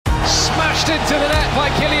pushed into the net by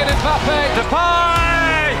Kylian Mbappe.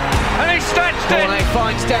 Depay! And he stretched it! Cornet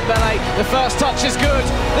finds Dembele. The first touch is good.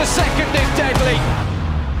 The second is deadly.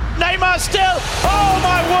 Neymar still. Oh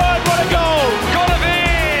my word, what a goal! Gotta be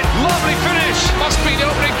in! Lovely finish. Must be the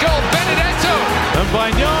opening goal. Benedetto. And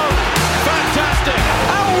Bagnon, fantastic!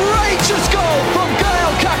 Outrageous goal from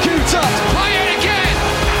Gael Kakuta. Play it again.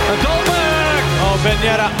 A Dolberg! Oh,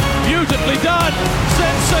 Benyetta, beautifully done!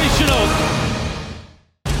 Sensational!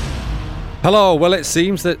 Hello, well it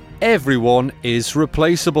seems that everyone is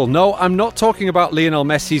replaceable. No, I'm not talking about Lionel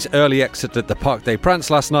Messi's early exit at the Parc des Princes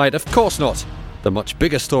last night, of course not. The much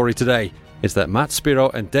bigger story today is that Matt Spiro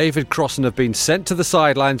and David Crossan have been sent to the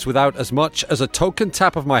sidelines without as much as a token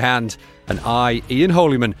tap of my hand, and I, Ian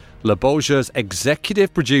Holyman, Le Beaujeu's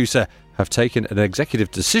executive producer, have taken an executive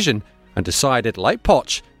decision and decided, like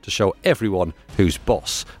Poch, to show everyone who's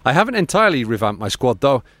boss. I haven't entirely revamped my squad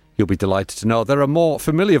though. You'll be delighted to know there are more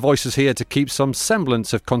familiar voices here to keep some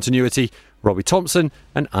semblance of continuity. Robbie Thompson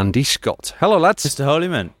and Andy Scott. Hello, lads. Mr.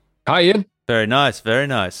 Holyman. Hi, Ian. Very nice, very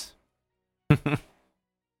nice.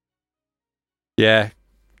 Yeah,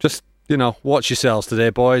 just, watch yourselves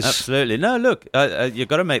today, boys. Absolutely. No, look, you've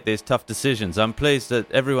got to make these tough decisions. I'm pleased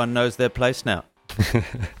that everyone knows their place now.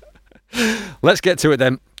 Let's get to it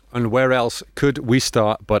then. And where else could we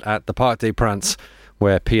start but at the Parc des Princes,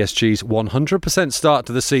 where PSG's 100% start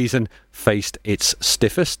to the season faced its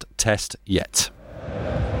stiffest test yet.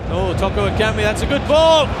 Oh, Toko Akanji, that's a good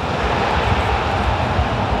ball!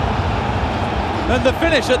 And the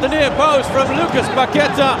finish at the near post from Lucas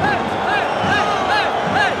Paqueta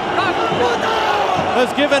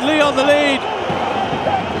has given Lyon the lead.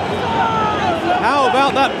 How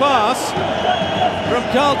about that pass from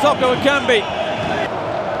Karl Toko Akanji?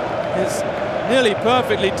 It's nearly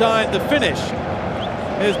perfectly timed. The finish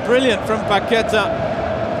is brilliant from Paqueta.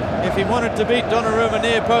 If he wanted to beat Donnarumma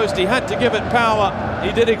near post, he had to give it power.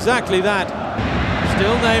 He did exactly that.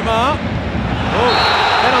 Still Neymar. Oh,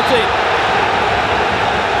 penalty.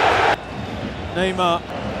 Neymar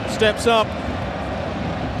steps up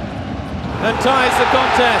and ties the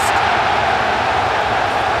contest.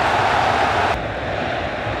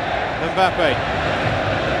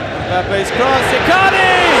 Mbappe's cross.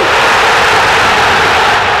 Icardi!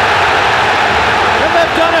 And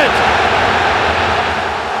they've done it!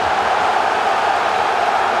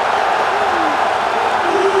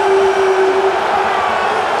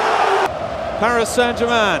 Paris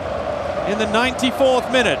Saint-Germain in the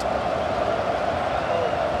 94th minute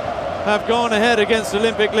have gone ahead against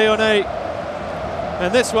Olympique Lyonnais,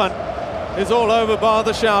 and this one is all over bar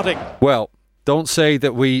the shouting. Well, don't say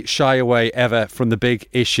that we shy away ever from the big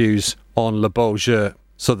issues on Le Beaujeu.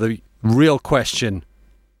 So the real question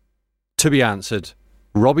to be answered,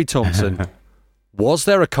 Robbie Thompson, was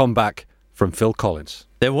there a comeback from Phil Collins?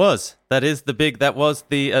 There was. That was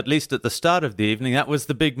the, at least at the start of the evening, that was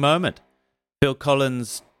the big moment. Phil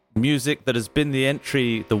Collins' music that has been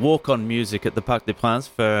the walk-on music at the Parc des Princes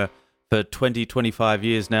for 20, 25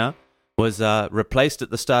 years now, was replaced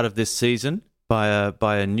at the start of this season by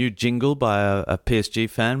a new jingle by a PSG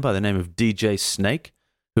fan by the name of DJ Snake,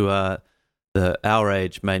 who our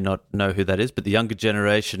age may not know who that is, but the younger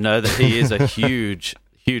generation know that he is a huge,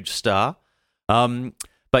 huge star.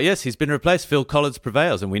 But yes, he's been replaced. Phil Collins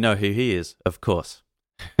prevails, and we know who he is, of course.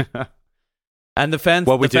 And the fans,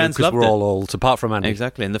 well, we do fans because loved we're it. all old, apart from Andy.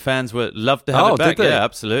 Exactly, and the fans loved to have it back. Did they? Yeah,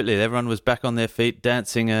 absolutely. Everyone was back on their feet,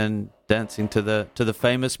 dancing to the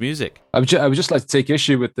famous music. I would just like to take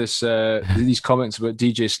issue with this these comments about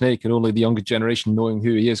DJ Snake and only the younger generation knowing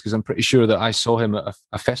who he is, because I'm pretty sure that I saw him at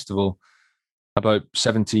a festival about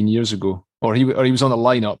 17 years ago, or he was on the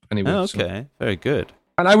lineup anyway. Oh, okay, very good.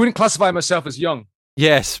 And I wouldn't classify myself as young.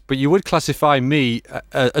 Yes, but you would classify me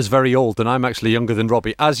as very old, and I'm actually younger than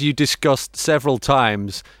Robbie, as you discussed several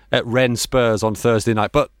times at Rennes Spurs on Thursday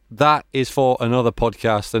night. But that is for another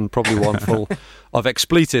podcast and probably one full of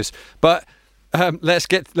expletives. But let's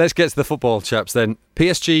get to the football, chaps. Then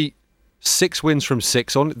PSG 6 wins from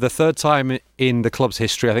 6, only the third time in the club's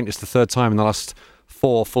history. I think it's the third time in the last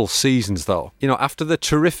 4 full seasons, though. After the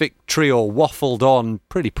terrific trio waffled on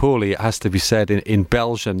pretty poorly, it has to be said, in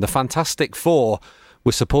Belgium, the Fantastic Four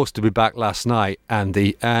were supposed to be back last night,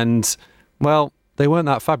 Andy, and, well, they weren't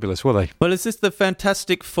that fabulous, were they? Well, is this the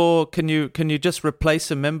Fantastic Four? Can you just replace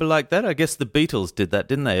a member like that? I guess the Beatles did that,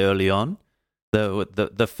 didn't they, early on?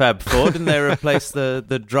 The Fab Four, didn't they replace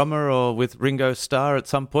the drummer or with Ringo Starr at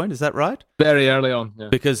some point? Is that right? Very early on, yeah.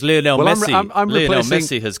 Because Lionel Messi, Lionel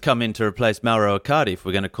Messi has come in to replace Mauro Icardi, if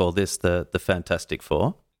we're going to call this the Fantastic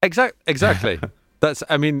Four. Exactly.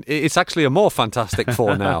 It's actually a more Fantastic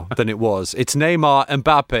Four now than it was. It's Neymar,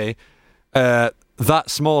 Mbappe, that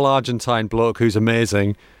small Argentine bloke who's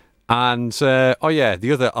amazing, and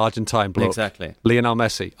the other Argentine bloke, exactly, Lionel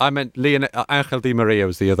Messi. I meant Angel Di Maria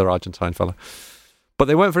was the other Argentine fella, but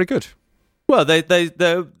they weren't very good. Well,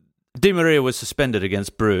 Di Maria was suspended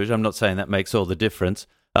against Bruges. I'm not saying that makes all the difference.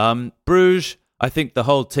 Bruges, I think the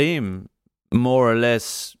whole team more or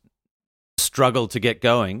less struggled to get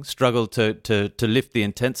going, struggled to lift the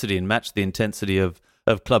intensity and match the intensity of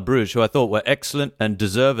Club Bruges, who I thought were excellent and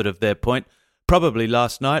deserved of their point. Probably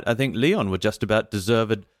last night, I think Lyon were just about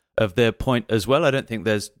deserved of their point as well. I don't think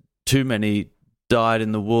there's too many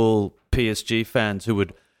dyed-in-the-wool PSG fans who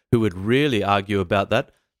would really argue about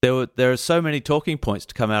that. There are so many talking points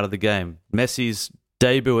to come out of the game. Messi's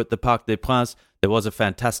debut at the Parc des Princes, there was a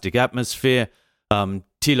fantastic atmosphere.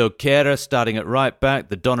 Thilo Kehrer starting at right back,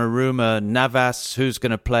 the Donnarumma, Navas, who's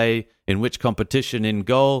going to play in which competition in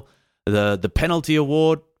goal, the penalty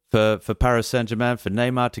award for Paris Saint-Germain, for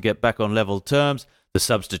Neymar to get back on level terms, the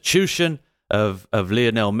substitution of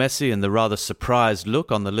Lionel Messi and the rather surprised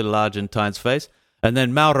look on the little Argentine's face. And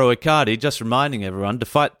then Mauro Icardi, just reminding everyone,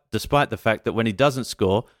 despite the fact that when he doesn't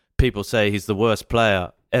score, people say he's the worst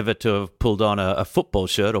player ever to have pulled on a football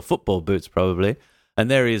shirt or football boots, probably. And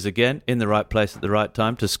there he is again, in the right place at the right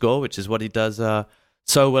time to score, which is what he does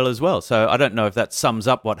so well as well. So I don't know if that sums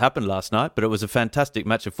up what happened last night, but it was a fantastic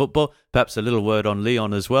match of football. Perhaps a little word on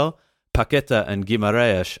Lyon as well. Paqueta and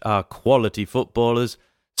Guimaraes are quality footballers.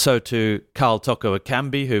 So too Carl Toko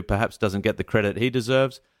Ekambi, who perhaps doesn't get the credit he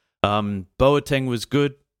deserves. Boateng was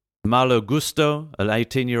good. Malo Gusto, an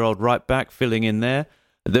 18-year-old right back, filling in there.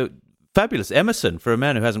 The fabulous Emerson, for a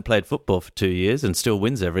man who hasn't played football for 2 years and still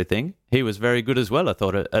wins everything. He was very good as well, I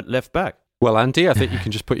thought, at left back. Well, Andy, I think you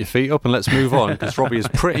can just put your feet up and let's move on, because Robbie has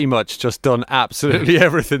pretty much just done absolutely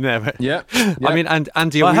everything there. Yeah. I mean, and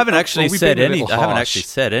Andy, I haven't actually said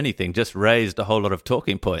anything. Just raised a whole lot of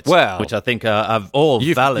talking points, which I think are all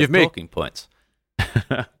valid talking points.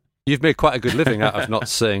 You've made quite a good living out of not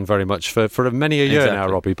saying very much for many a year now,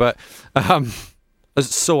 Robbie. But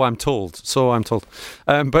so I'm told.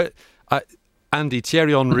 But Andy,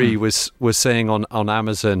 Thierry Henry was saying on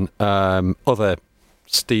Amazon, other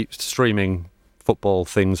streaming football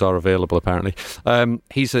things are available apparently.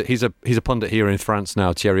 He's a pundit here in France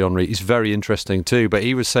now. Thierry Henry. He's very interesting too. But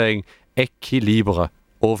he was saying équilibre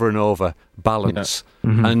over and over, balance,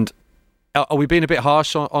 and. Are we being a bit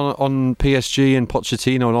harsh on PSG and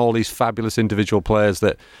Pochettino and all these fabulous individual players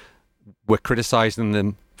that we're criticising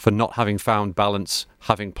them for not having found balance,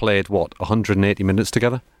 having played 180 minutes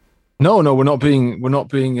together? No, we're not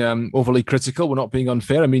being overly critical. We're not being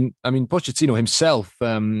unfair. I mean, Pochettino himself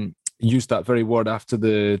used that very word after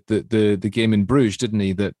the game in Bruges, didn't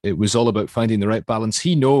he? That it was all about finding the right balance.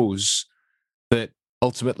 He knows that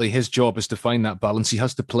ultimately his job is to find that balance. He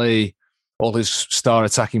has to play all his star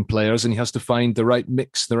attacking players, and he has to find the right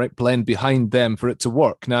mix, the right blend behind them for it to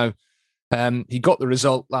work. Now, he got the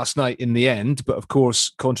result last night in the end, but of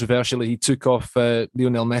course, controversially, he took off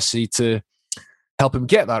Lionel Messi to help him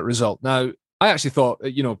get that result. Now, I actually thought,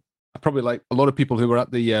 probably like a lot of people who were at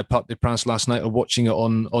the Parc des Princes last night or watching it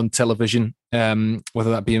on television, whether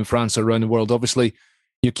that be in France or around the world, obviously,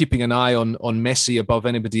 you're keeping an eye on Messi above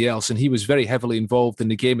anybody else, and he was very heavily involved in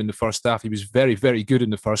the game in the first half. He was very, very good in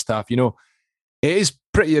the first half. It is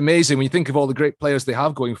pretty amazing when you think of all the great players they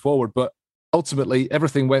have going forward, but ultimately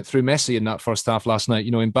everything went through Messi in that first half last night.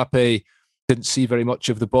 Mbappe didn't see very much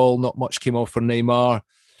of the ball, not much came off for Neymar.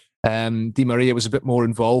 Di Maria was a bit more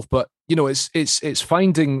involved, but it's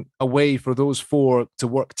finding a way for those four to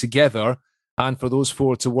work together and for those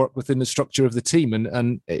four to work within the structure of the team.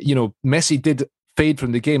 And Messi did fade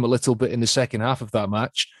from the game a little bit in the second half of that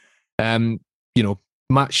match.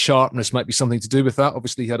 Match sharpness might be something to do with that.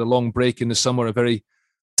 Obviously, he had a long break in the summer, a very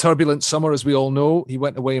turbulent summer, as we all know. He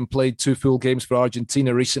went away and played 2 full games for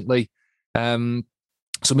Argentina recently.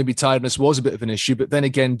 So maybe tiredness was a bit of an issue. But then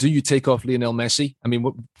again, do you take off Lionel Messi? I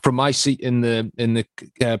mean, from my seat in the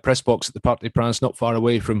press box at the Parc des Princes, not far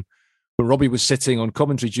away from where Robbie was sitting on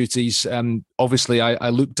commentary duties, obviously I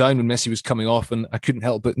looked down when Messi was coming off, and I couldn't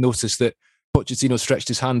help but notice that Pochettino stretched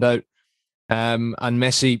his hand out. And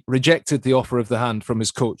Messi rejected the offer of the hand from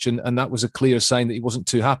his coach, and that was a clear sign that he wasn't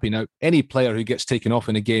too happy. Now, any player who gets taken off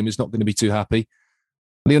in a game is not going to be too happy.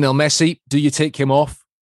 Lionel Messi, do you take him off?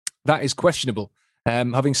 That is questionable.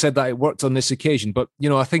 Having said that, it worked on this occasion. But,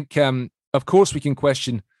 I think, of course, we can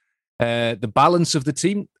question the balance of the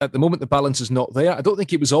team. At the moment, the balance is not there. I don't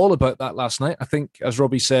think it was all about that last night. I think, as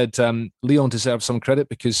Robbie said, Lyon deserves some credit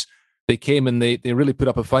because they came and they really put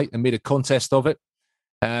up a fight and made a contest of it.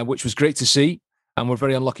 Which was great to see, and we're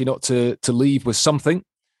very unlucky not to leave with something.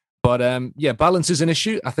 But balance is an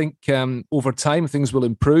issue. I think over time things will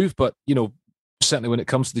improve, but certainly when it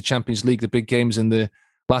comes to the Champions League, the big games in the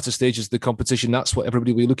latter stages of the competition, that's what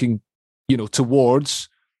everybody will be looking, towards.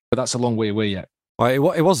 But that's a long way away yet.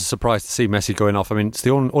 Well, it was a surprise to see Messi going off. I mean, it's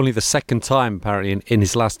only the second time apparently in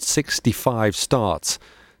his last 65 starts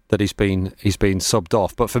that he's been subbed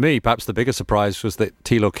off. But for me, perhaps the bigger surprise was that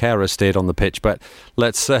Thilo Kehrer stayed on the pitch. But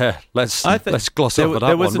let's gloss over that one.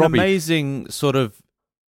 There was an Robbie. amazing sort of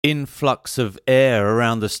influx of air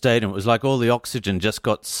around the stadium. It was like all the oxygen just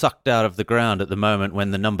got sucked out of the ground at the moment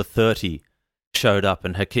when the number 30 showed up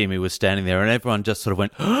and Hakimi was standing there, and everyone just sort of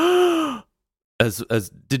went, as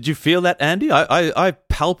did you feel that, Andy? I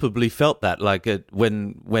palpably felt that, like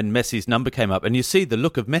when Messi's number came up, and you see the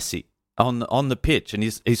look of Messi on the pitch, and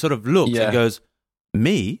he sort of looks and goes,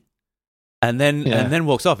 me, and then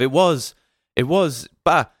walks off. It was,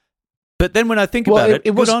 but then when I think about it,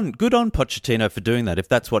 good on Pochettino for doing that, if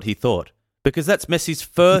that's what he thought, because that's Messi's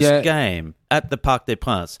first game at the Parc des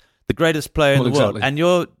Princes, the greatest player in the world, and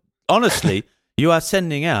you are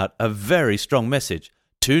sending out a very strong message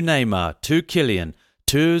to Neymar, to Kylian,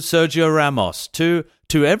 to Sergio Ramos, to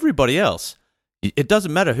everybody else. It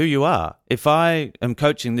doesn't matter who you are. If I am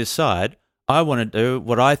coaching this side, I want to do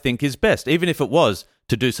what I think is best, even if it was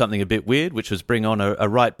to do something a bit weird, which was bring on a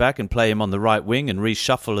right back and play him on the right wing and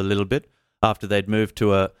reshuffle a little bit after they'd moved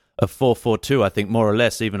to a 4-4-2, I think, more or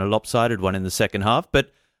less, even a lopsided one in the second half.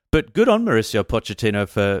 But good on Mauricio Pochettino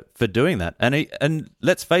for doing that. And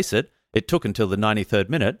let's face it, it took until the 93rd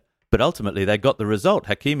minute, but ultimately they got the result.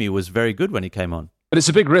 Hakimi was very good when he came on. But it's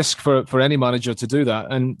a big risk for any manager to do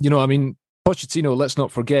that. And, Pochettino, let's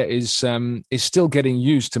not forget, is still getting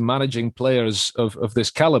used to managing players of this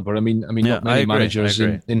caliber. Not many managers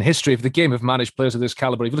in history of the game have managed players of this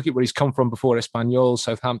caliber. If you look at where he's come from before, Espanyol,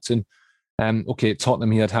 Southampton, at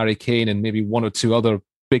Tottenham he had Harry Kane and maybe one or two other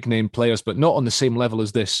big name players, but not on the same level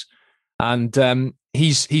as this. And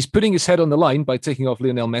he's putting his head on the line by taking off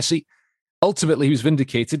Lionel Messi. Ultimately, he was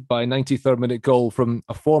vindicated by a 93rd minute goal from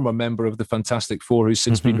a former member of the Fantastic Four who's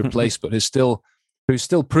since been replaced, but who's still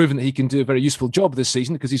proven that he can do a very useful job this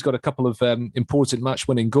season because he's got a couple of important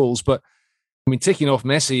match-winning goals. But taking off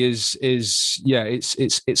Messi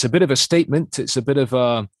it's a bit of a statement. It's a bit of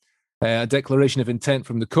a declaration of intent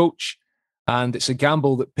from the coach, and it's a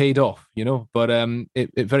gamble that paid off, But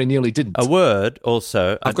it very nearly didn't. A word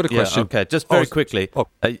also. I've got a question. Okay, just very quickly,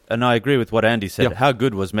 and I agree with what Andy said. Yeah. How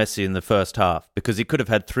good was Messi in the first half? Because he could have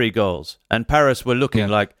had 3 goals, and Paris were looking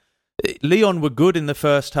like Lyon were good in the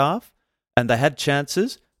first half. And they had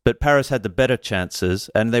chances, but Paris had the better chances,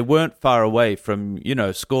 and they weren't far away from,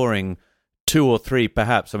 scoring 2 or 3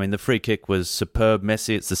 perhaps. The free kick was superb.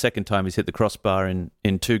 Messi, it's the second time he's hit the crossbar in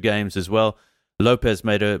 2 games as well. Lopez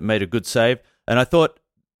made a good save, and I thought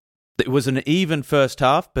it was an even first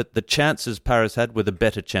half, but the chances Paris had were the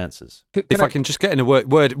better chances. If I can just get in a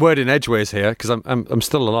word in edgeways here, because I'm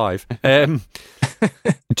still alive.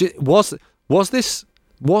 Was this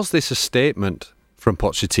a statement from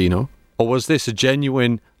Pochettino? Or was this a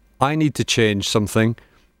genuine, I need to change something,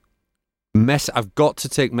 I've got to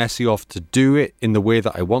take Messi off to do it in the way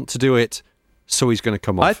that I want to do it, so he's going to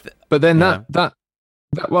come off? But then that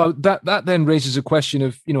then raises a question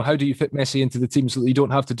of, how do you fit Messi into the team so that you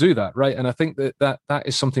don't have to do that, right? And I think that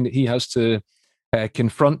is something that he has to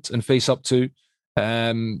confront and face up to,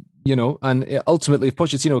 and ultimately if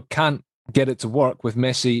Pochettino can't get it to work with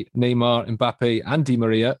Messi, Neymar, Mbappe and Di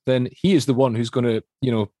Maria, then he is the one who's going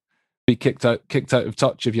to, be kicked out of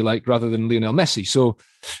touch, if you like, rather than Lionel Messi. So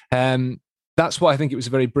that's why I think it was a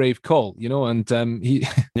very brave call, and he...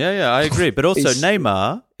 I agree. But also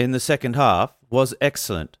Neymar in the second half was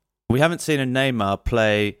excellent. We haven't seen a Neymar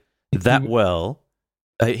play that well.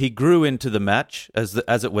 He grew into the match as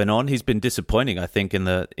it went on. He's been disappointing, I think,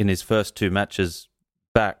 in his first 2 matches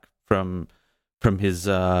back from his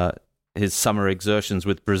summer exertions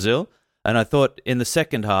with Brazil. And I thought in the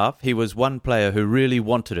second half, he was one player who really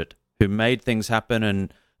wanted it, who made things happen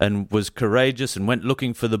and was courageous and went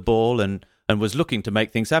looking for the ball and was looking to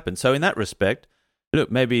make things happen. So in that respect, look,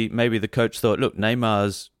 maybe the coach thought, look,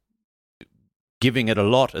 Neymar's giving it a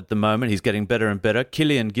lot at the moment. He's getting better and better.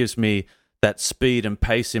 Kylian gives me that speed and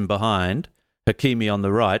pace in behind. Hakimi on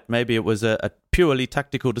the right. Maybe it was a purely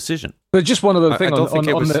tactical decision. But just one other thing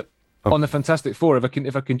on the Fantastic Four,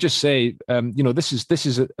 if I can just say, this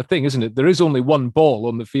is a thing, isn't it? There is only one ball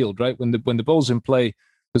on the field, right? When the ball's in play,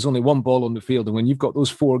 there's only one ball on the field, and when you've got those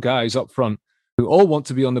 4 guys up front who all want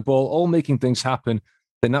to be on the ball, all making things happen,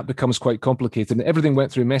 then that becomes quite complicated. And everything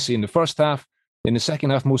went through Messi in the first half. In the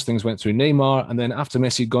second half, most things went through Neymar, and then after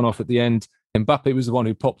Messi had gone off at the end, Mbappe was the one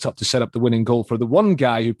who popped up to set up the winning goal for the one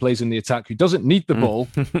guy who plays in the attack who doesn't need the ball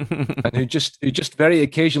and who just very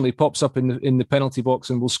occasionally pops up in the penalty box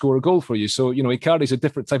and will score a goal for you. So, Icardi's a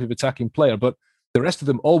different type of attacking player, but the rest of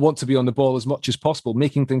them all want to be on the ball as much as possible,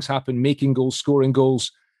 making things happen, making goals, scoring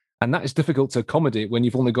goals. And that is difficult to accommodate when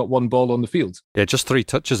you've only got one ball on the field. Yeah, just 3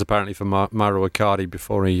 touches apparently for Mauro Icardi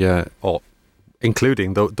before he,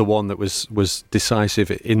 including the one that was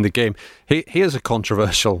decisive in the game. Here's a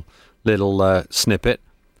controversial little snippet.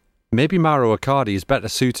 Maybe Mauro Icardi is better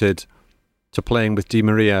suited to playing with Di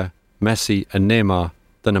Maria, Messi and Neymar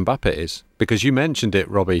than Mbappe is. Because you mentioned it,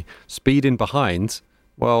 Robbie, speed in behind.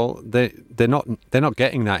 Well, they're not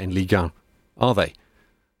getting that in Ligue 1, are they?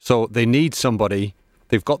 So they need somebody.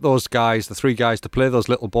 They've got those guys, the 3 guys, to play those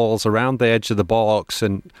little balls around the edge of the box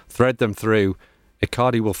and thread them through.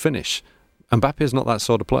 Icardi will finish. Mbappe is not that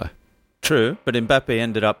sort of player. True, but Mbappe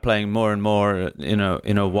ended up playing more and more in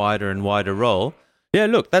a wider and wider role. Yeah,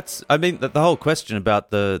 look, the whole question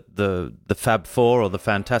about the Fab Four or the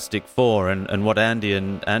Fantastic Four and what Andy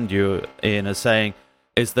and you, Ian, are saying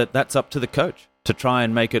is that's up to the coach to try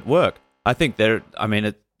and make it work. I think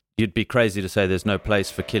you'd be crazy to say there's no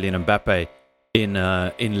place for Kylian Mbappe in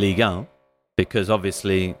Ligue 1 because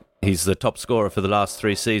obviously he's the top scorer for the last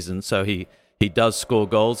 3 seasons, so he does score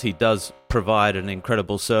goals, he does provide an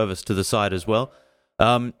incredible service to the side as well.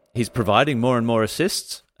 He's providing more and more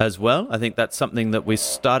assists as well. I think that's something that we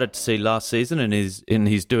started to see last season, and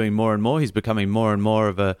he's doing more and more. He's becoming more and more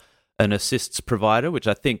of an assists provider, which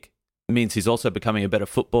I think means he's also becoming a better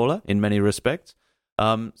footballer in many respects.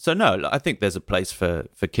 So no, I think there's a place for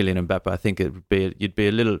Kylian Mbappe. I think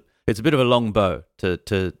it's a bit of a long bow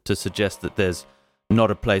to suggest that there's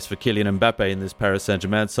not a place for Kylian Mbappe in this Paris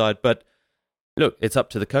Saint-Germain side, but look, it's up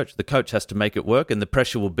to the coach. The coach has to make it work, and the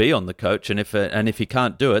pressure will be on the coach. And if he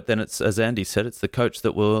can't do it, then it's, as Andy said, it's the coach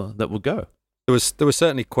that will go. There were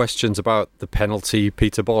certainly questions about the penalty.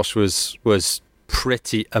 Peter Bosz was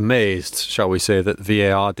pretty amazed, shall we say, that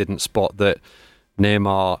VAR didn't spot that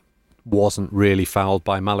Neymar wasn't really fouled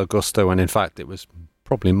by Malo Gusto, and in fact it was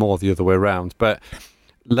probably more the other way around. But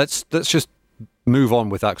let's just move on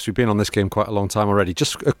with that because we've been on this game quite a long time already.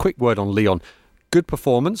 Just a quick word on Lyon. Good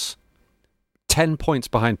performance. 10 points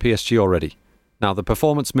behind PSG already. Now, the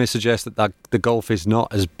performance may suggest that the gulf is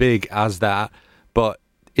not as big as that, but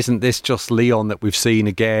isn't this just Lyon that we've seen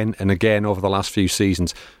again and again over the last few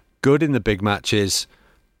seasons? Good in the big matches,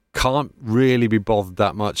 can't really be bothered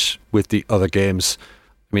that much with the other games.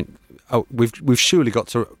 I mean, we've surely got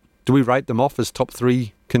to... Do we write them off as top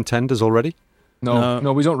 3 contenders already? No,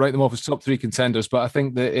 we don't write them off as top 3 contenders, but I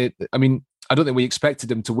think that I don't think we expected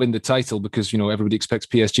them to win the title because, everybody expects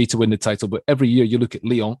PSG to win the title. But every year you look at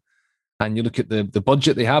Lyon and you look at the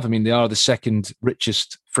budget they have. I mean, they are the 2nd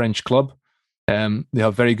richest French club. They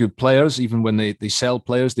have very good players. Even when they sell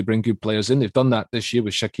players, they bring good players in. They've done that this year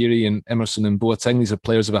with Shaqiri and Emerson and Boateng. These are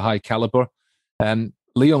players of a high caliber.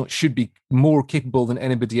 Lyon should be more capable than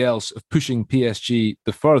anybody else of pushing PSG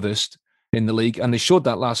the furthest in the league. And they showed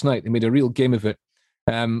that last night. They made a real game of it.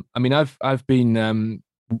 I've been,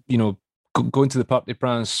 going to the Parc des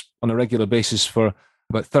Princes on a regular basis for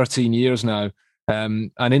about 13 years now.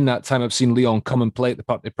 And in that time, I've seen Lyon come and play at the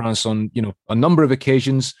Parc des Princes on, a number of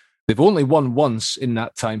occasions. They've only won once in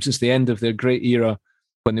that time, since the end of their great era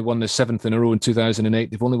when they won their 7th in a row in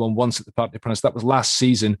 2008. They've only won once at the Parc des Princes. That was last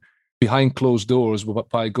season behind closed doors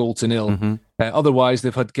by a 0-0. Mm-hmm. Otherwise,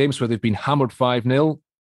 they've had games where they've been hammered 5-0. You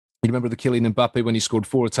remember the Kylian Mbappe when he scored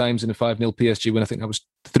 4 times in a 5-0 PSG when I think that was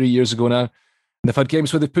 3 years ago now. And they've had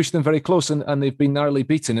games where they've pushed them very close and they've been narrowly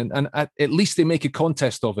beaten. And at least they make a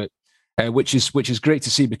contest of it, which is great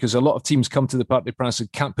to see, because a lot of teams come to the Parc des Princes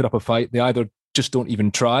and can't put up a fight. They either just don't even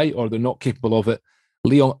try or they're not capable of it.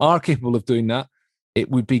 Lyon are capable of doing that. It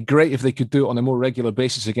would be great if they could do it on a more regular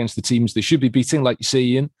basis against the teams they should be beating, like you say,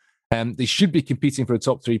 Ian. They should be competing for a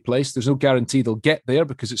top 3 place. There's no guarantee they'll get there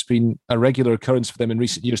because it's been a regular occurrence for them in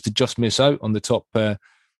recent years to just miss out on the top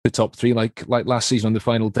 3, like last season on the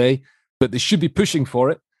final day. But they should be pushing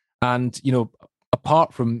for it. And,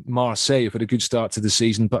 apart from Marseille, who've had a good start to the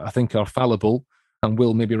season, but I think are fallible and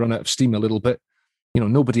will maybe run out of steam a little bit,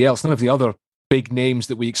 nobody else, none of the other big names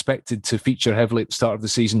that we expected to feature heavily at the start of the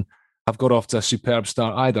season have got off to a superb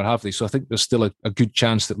start either, have they? So I think there's still a good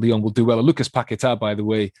chance that Lyon will do well. And Lucas Paquetá, by the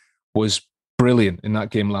way, was brilliant in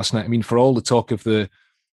that game last night. I mean, for all the talk of the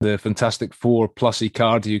Fantastic Four plus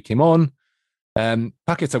Icardi who came on,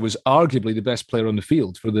 Paquetá was arguably the best player on the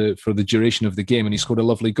field for the duration of the game, and he scored a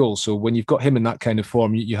lovely goal. So when you've got him in that kind of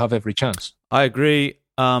form, you have every chance. I agree,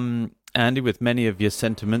 Andy, with many of your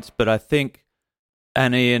sentiments, but I think,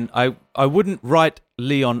 and Ian, I wouldn't write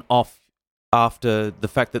Lyon off after the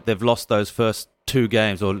fact that they've lost those first 2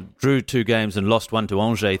 games, or drew 2 games and lost one to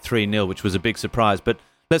Angers 3-0, which was a big surprise. But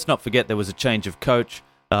let's not forget there was a change of coach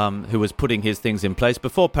who was putting his things in place.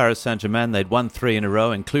 Before Paris Saint-Germain, they'd won 3 in a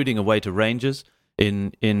row, including away to Rangers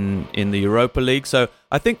in the Europa League. So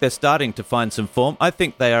I think they're starting to find some form. I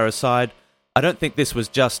think they are a side. I don't think this was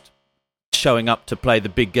just showing up to play the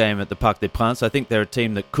big game at the Parc des Princes. I think they're a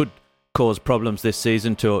team that could cause problems this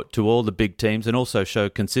season to all the big teams and also show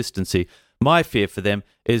consistency. My fear for them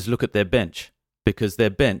is look at their bench, because their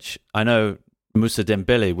bench, I know Moussa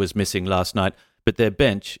Dembele was missing last night, but their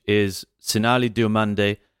bench is Sinali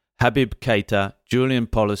Diomande, Habib Keita, Julian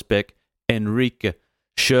Polisbeck, Enrique,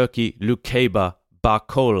 Shirky, Lukeba,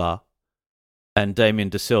 Barcola, and Damien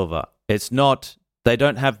De Silva. It's not, they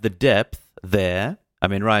don't have the depth there. I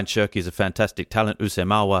mean, Ryan Shirky is a fantastic talent,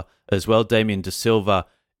 Usemawa as well. Damien De Silva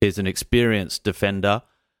is an experienced defender.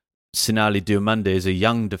 Sinali Diomande is a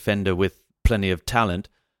young defender with plenty of talent.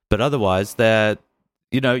 But otherwise, you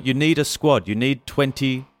need a squad. You need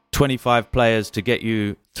 20, 25 players to get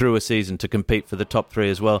you through a season to compete for the top 3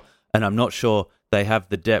 as well. And I'm not sure they have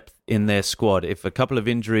the depth in their squad. If a couple of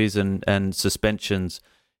injuries and suspensions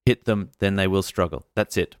hit them, then they will struggle.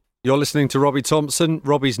 That's it. You're listening to Robbie Thompson,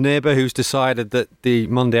 Robbie's neighbour, who's decided that the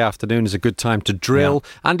Monday afternoon is a good time to drill. Yeah.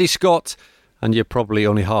 Andy Scott, and you're probably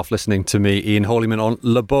only half listening to me, Ian Holyman, on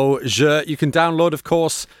Le Beau Jeu. You can download, of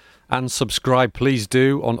course, and subscribe, please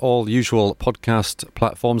do, on all usual podcast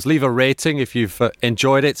platforms. Leave a rating if you've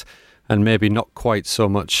enjoyed it, and maybe not quite so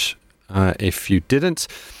much if you didn't.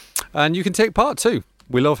 And you can take part too.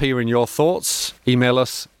 We love hearing your thoughts. Email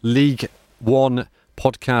us,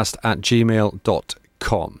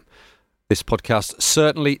 league1podcast@gmail.com. This podcast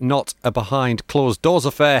certainly not a behind closed doors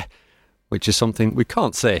affair, which is something we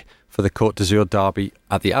can't say for the Côte d'Azur derby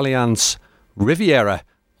at the Allianz Riviera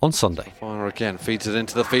on Sunday. Fire again, feeds it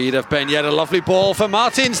into the feed of Ben Yedder. Lovely ball for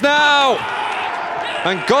Martins now.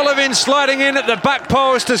 And Golovin sliding in at the back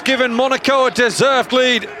post has given Monaco a deserved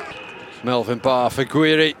lead. Melvin Barr for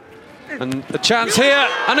Guiri. And a chance here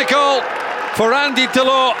and a goal for Andy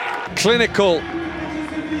Delort. Clinical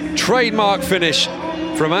trademark finish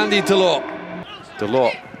from Andy Delort.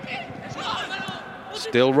 Delort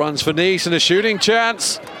still runs for Nice and a shooting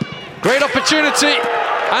chance. Great opportunity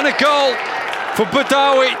and a goal for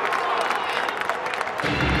Badawi.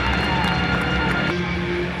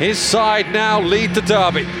 His side now lead the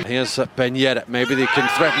derby. Here's Ben Yedder. Maybe they can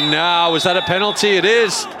threaten now. Is that a penalty? It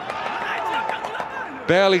is.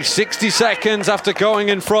 Barely 60 seconds after going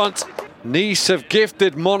in front. Nice have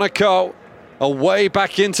gifted Monaco a way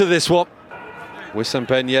back into this one. Wissam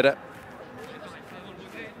Ben Yedder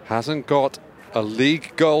hasn't got a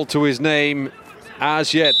league goal to his name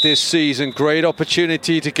as yet this season. Great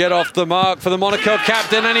opportunity to get off the mark for the Monaco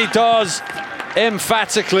captain, and he does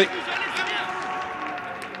emphatically.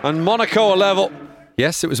 And Monaco are level.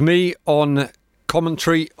 Yes, it was me on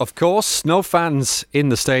commentary, of course. No fans in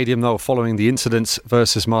the stadium, though, following the incidents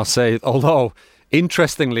versus Marseille. Although,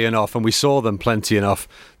 interestingly enough, and we saw them plenty enough,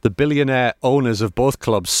 the billionaire owners of both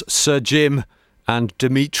clubs, Sir Jim and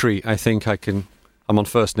Dimitri, I'm on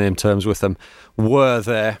first name terms with them, were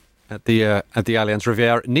there at the Allianz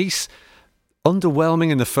Riviera. Nice, underwhelming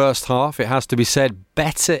in the first half, it has to be said,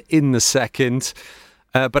 better in the second.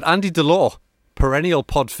 But Andy Delort, perennial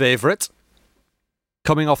pod favourite,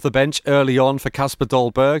 coming off the bench early on for Kasper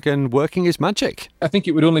Dolberg and working his magic. I think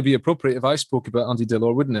it would only be appropriate if I spoke about Andy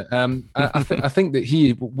Delort, wouldn't it? I think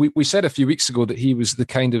that we said a few weeks ago that he was the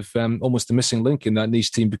kind of almost the missing link in that Nice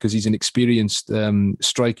team, because he's an experienced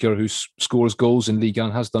striker who scores goals in Ligue 1,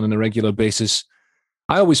 has done on a regular basis.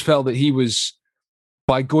 I always felt that he was,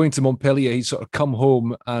 by going to Montpellier, he sort of come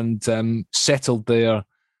home and settled there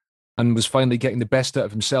and was finally getting the best out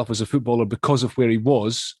of himself as a footballer because of where he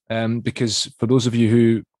was. Because for those of you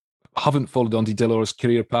who haven't followed Andy Delort's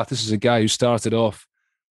career path, this is a guy who started off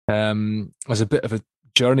as a bit of a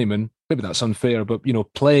journeyman. Maybe that's unfair, but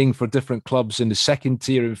playing for different clubs in the second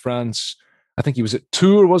tier in France. I think he was at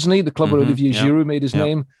Tours, wasn't he? The club where Olivier Giroud made his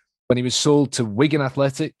name. When he was sold to Wigan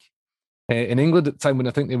Athletic in England at the time when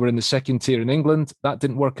I think they were in the second tier in England. That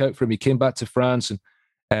didn't work out for him. He came back to France and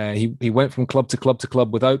he went from club to club to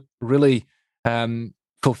club without really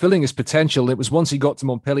fulfilling his potential. It was once he got to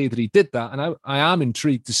Montpellier that he did that. And I am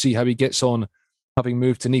intrigued to see how he gets on, having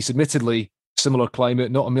moved to Nice. Admittedly, similar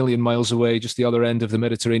climate, not a million miles away, just the other end of the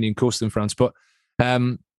Mediterranean coast in France. But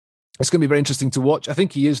it's going to be very interesting to watch. I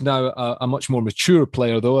think he is now a much more mature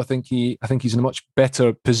player, though. I think he's in a much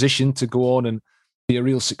better position to go on and be a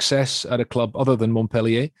real success at a club other than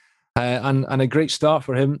Montpellier. And a great start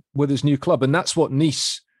for him with his new club. And that's what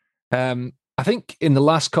Nice, I think in the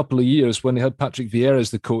last couple of years when they had Patrick Vieira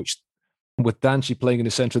as the coach, with Danchi playing in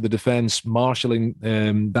the centre of the defence, marshalling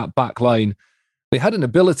that back line. They had an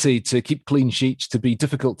ability to keep clean sheets, to be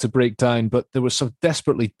difficult to break down, but there were some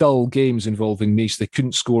desperately dull games involving Nice. They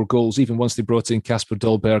couldn't score goals, even once they brought in Kasper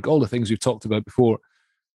Dolberg, all the things we've talked about before.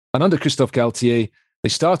 And under Christophe Galtier, they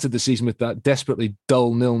started the season with that desperately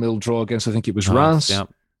dull 0-0 draw against, I think it was Reims. Yeah.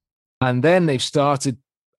 And then they've started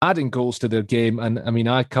adding goals to their game. And I mean,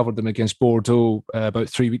 I covered them against Bordeaux about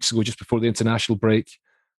 3 weeks ago, just before the international break.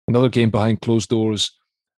 Another game behind closed doors.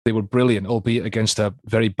 They were brilliant, albeit against a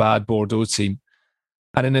very bad Bordeaux team.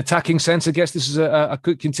 And in an attacking sense, I guess this is a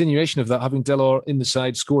good continuation of that, having Delors in the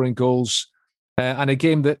side, scoring goals, and a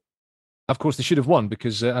game that, of course, they should have won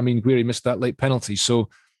because, Guiri missed that late penalty. So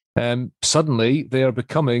suddenly they are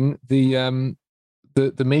becoming the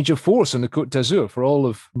major force in the Côte d'Azur for all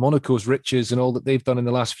of Monaco's riches and all that they've done in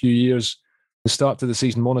the last few years. The start to the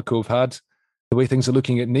season Monaco have had, the way things are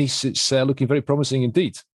looking at Nice, it's looking very promising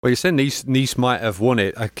indeed. Well, you said Nice might have won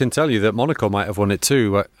it. I can tell you that Monaco might have won it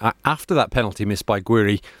too. After that penalty missed by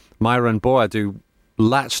Guiri, Myron Boadou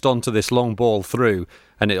latched onto this long ball through,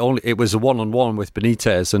 and it was a one-on-one with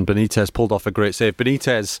Benitez, and Benitez pulled off a great save.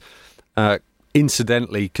 Benitez,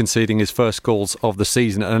 incidentally, conceding his first goals of the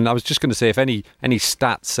season. And I was just going to say, if any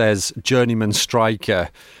stat says journeyman striker,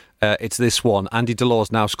 it's this one. Andy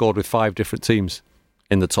Delors now scored with 5 different teams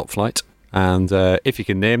in the top flight. And if you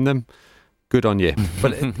can name them, good on you.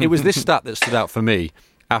 But it was this stat that stood out for me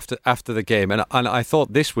after the game, and I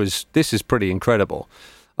thought this is pretty incredible.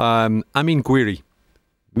 Guiri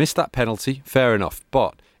missed that penalty, fair enough,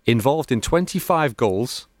 but involved in 25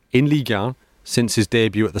 goals in Ligue 1 since his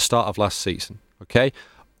debut at the start of last season. Okay,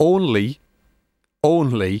 only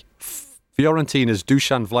Fiorentina's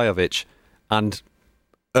Dusan Vlahovic and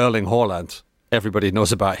Erling Haaland, everybody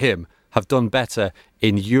knows about him, have done better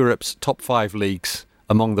in Europe's top 5 leagues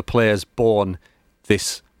among the players born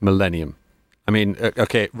this millennium. I mean,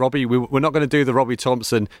 okay, Robbie, we're not going to do the Robbie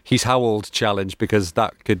Thompson, he's how old challenge, because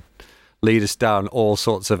that could lead us down all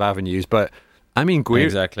sorts of avenues. But Guiri,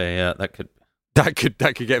 exactly, yeah, that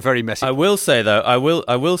could get very messy. I will say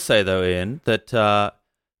though, Ian, that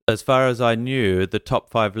as far as I knew, the top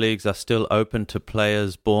 5 leagues are still open to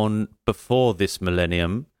players born before this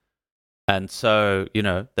millennium. And so,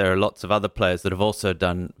 there are lots of other players that have also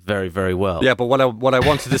done very, very well. Yeah, but what I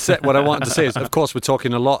wanted to say is, of course, we're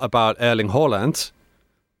talking a lot about Erling Haaland,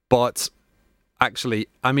 but actually,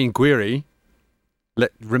 Guiri,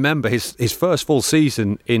 remember his first full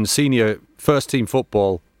season in senior first team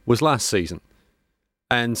football was last season,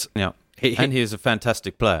 and he is a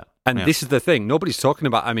fantastic player. And this is the thing: nobody's talking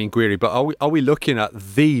about Guiri, but are we looking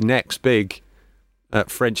at the next big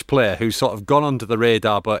French player who's sort of gone under the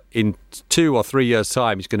radar, but in 2 or 3 years'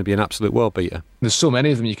 time, he's going to be an absolute world beater? There's so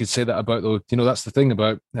many of them you could say that about, though. That's the thing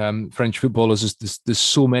about French footballers is there's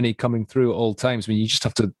so many coming through at all times. You just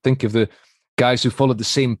have to think of the guys who followed the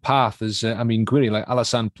same path as Guiri, like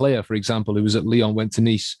Alassane Plea, for example, who was at Lyon, went to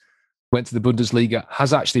Nice, went to the Bundesliga,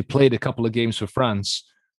 has actually played a couple of games for France.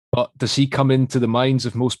 But does he come into the minds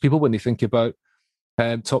of most people when they think about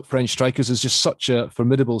top French strikers? There's just such a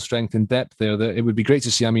formidable strength and depth there that it would be great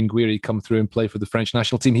to see Guiri come through and play for the French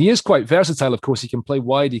national team. He is quite versatile, of course. He can play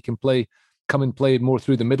wide, he can come and play more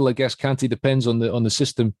through the middle, I guess. Kanté depends on the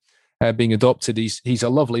system being adopted. He's a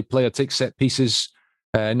lovely player, takes set pieces,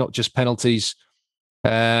 not just penalties.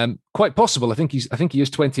 Quite possible. I think he is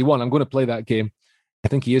 21. I'm going to play that game. I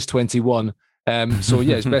think he is 21. So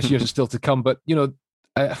yeah, his best years are still to come. But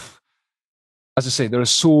as I say, there are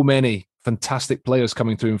so many fantastic players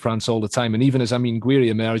coming through in France all the time, and even as Guiri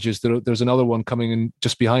emerges, there's another one coming in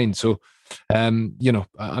just behind. So, I'm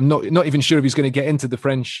not even sure if he's going to get into the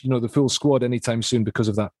French, the full squad anytime soon because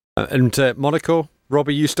of that. And Monaco,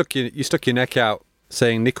 Robbie, you stuck your neck out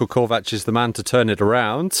saying Niko Kovac is the man to turn it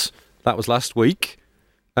around. That was last week.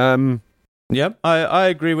 Yeah, I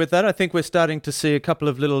agree with that. I think we're starting to see a couple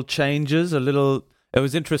of little changes. It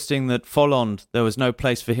was interesting that Folland, there was no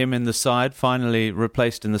place for him in the side, finally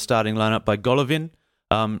replaced in the starting lineup by Golovin,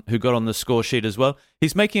 who got on the score sheet as well.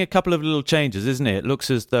 He's making a couple of little changes, isn't he? It looks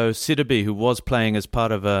as though Sidibe, who was playing as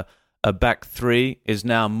part of a back 3, is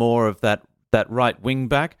now more of that right wing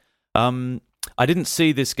back. I didn't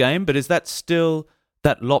see this game, but is that still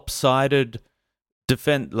that lopsided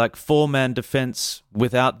defense, like 4-man defense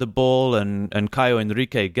without the ball and Caio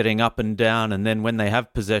Henrique getting up and down, and then when they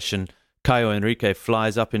have possession, Caio Henrique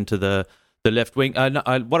flies up into the left wing.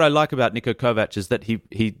 What I like about Niko Kovac is that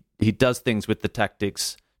he does things with the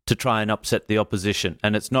tactics to try and upset the opposition,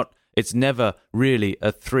 and it's never really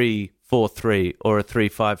a 3-4-3 or a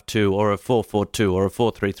 3-5-2 or a 4-4-2 or a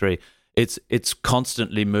 4-3-3. it's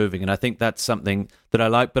constantly moving, and I think that's something that I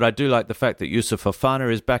like. But I do like the fact that Youssouf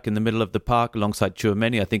Fofana is back in the middle of the park alongside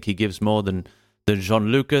Tchouaméni. I think he gives more than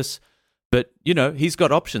Jean Lucas. But, he's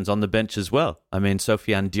got options on the bench as well. I mean,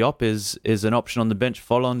 Sofiane Diop is an option on the bench.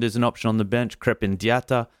 Folland is an option on the bench. Crépin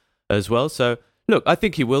Diatta as well. So, look, I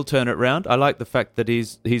think he will turn it around. I like the fact that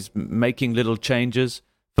he's making little changes.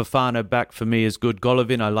 Fofana back for me is good.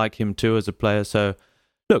 Golovin, I like him too as a player. So,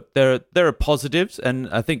 look, there are positives. And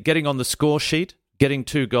I think getting on the score sheet, getting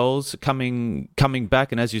 2 goals, coming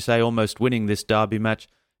back, and as you say, almost winning this derby match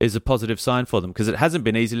is a positive sign for them. Because it hasn't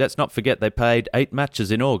been easy. Let's not forget they played 8 matches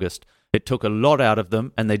in August. It took a lot out of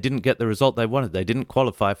them, and they didn't get the result they wanted. They didn't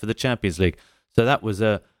qualify for the Champions League. So that was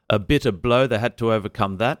a bitter blow. They had to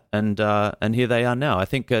overcome that, and here they are now. I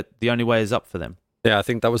think the only way is up for them. Yeah, I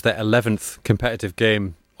think that was their 11th competitive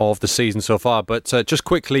game of the season so far. But just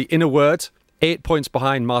quickly, in a word, 8 points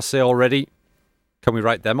behind Marseille already. Can we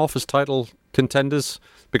write them off as title contenders?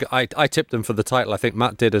 Because I tipped them for the title. I think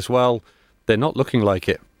Matt did as well. They're not looking like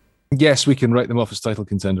it. Yes, we can write them off as title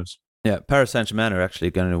contenders. Yeah, Paris Saint-Germain are actually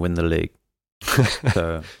going to win the league.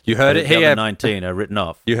 So you heard it here. 19 are written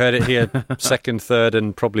off. You heard it here, second, third,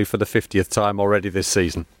 and probably for the 50th time already this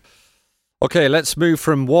season. Okay, let's move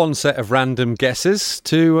from one set of random guesses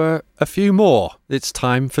to a few more. It's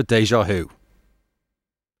time for Deja Vu.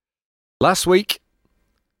 Last week,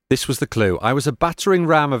 this was the clue. I was a battering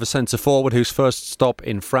ram of a centre-forward whose first stop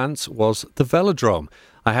in France was the Velodrome.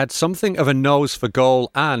 I had something of a nose for goal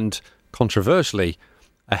and, controversially,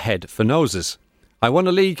 a head for noses. I won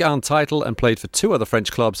a Ligue 1 title and played for 2 other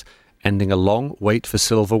French clubs, ending a long wait for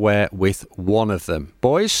silverware with one of them.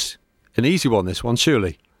 Boys, an easy one, this one,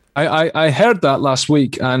 surely. I heard that last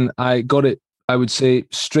week and I got it, I would say,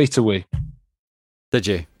 straight away. Did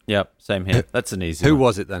you? Yep, same here. That's an easy Who one.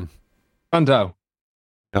 was it then? Brandao.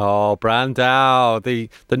 Oh, Brandao. The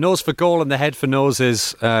nose for goal and the head for nose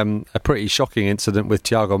is a pretty shocking incident with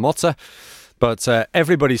Thiago Motta. But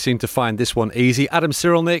everybody seemed to find this one easy. Adam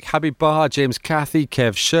Cyrilnik, Habib Baha, James Cathy,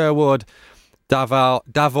 Kev Sherwood, Davor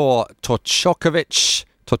Tochakovic,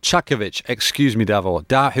 excuse me, Davor,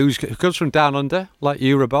 who comes from down under, like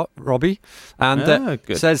you, Robbie, and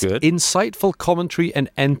says good. Insightful commentary and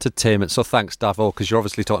entertainment. So thanks, Davor, because you're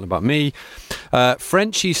obviously talking about me.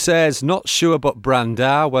 Frenchie says, not sure, but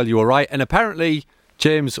Brandao. Well, you were right. And apparently,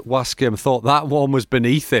 James Wascombe thought that one was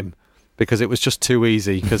beneath him, because it was just too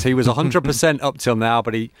easy, because he was 100% up till now,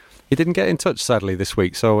 but he didn't get in touch, sadly, this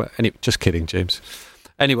week. So, just kidding, James.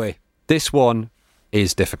 Anyway, this one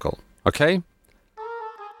is difficult, okay?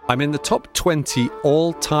 I'm in the top 20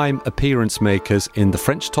 all-time appearance makers in the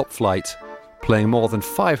French top flight, playing more than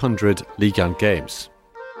 500 Ligue 1 games.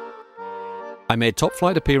 I made top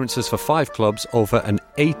flight appearances for 5 clubs over an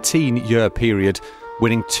 18-year period,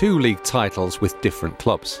 winning 2 league titles with different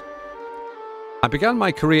clubs. I began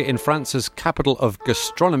my career in France's capital of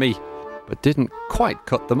gastronomy, but didn't quite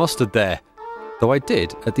cut the mustard there, though I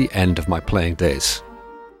did at the end of my playing days.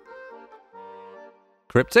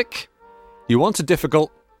 Cryptic? You wanted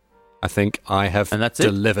difficult? I think I have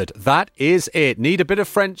delivered. That is it. Need a bit of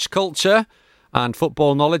French culture and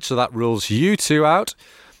football knowledge, so that rules you 2 out.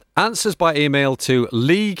 Answers by email to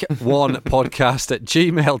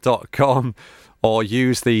league1podcast@gmail.com or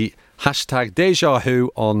use the hashtag Deja Vu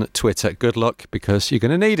on Twitter. Good luck, because you're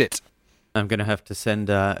going to need it. I'm going to have to send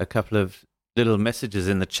a couple of little messages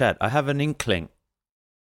in the chat. I have an inkling.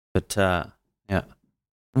 But, yeah.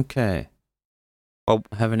 Okay. Well,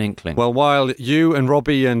 I have an inkling. Well, while you and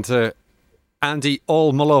Robbie and Andy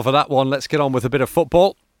all mull over that one, let's get on with a bit of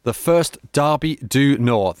football. The first Derby du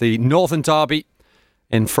Nord, the Northern Derby,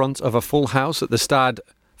 in front of a full house at the Stade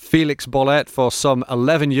Félix Bollet for some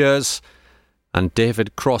 11 years. And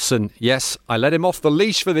David Crossan, yes, I let him off the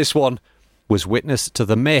leash for this one, was witness to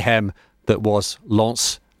the mayhem that was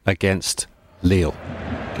Lens against Lille.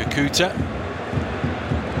 Kakuta.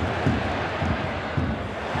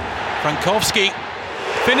 Frankowski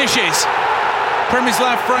finishes.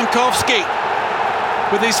 Przemysław Frankowski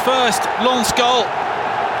with his first Lens goal.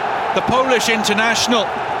 The Polish international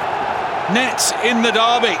nets in the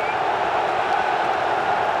derby.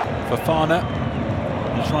 Fofana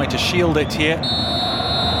trying to shield it here.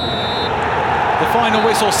 The final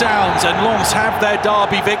whistle sounds and Lens have their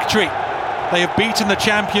derby victory. They have beaten the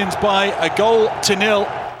champions by 1-0.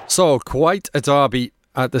 So, quite a derby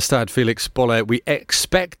at the Stade Félix Bollet. We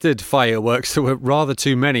expected fireworks. There were rather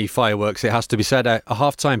too many fireworks, it has to be said. A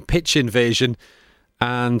half-time pitch invasion.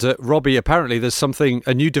 And Robbie, apparently there's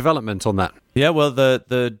a new development on that. Yeah, well,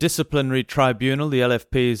 the disciplinary tribunal, the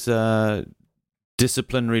LFP's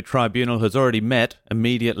disciplinary tribunal, has already met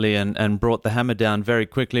immediately and brought the hammer down very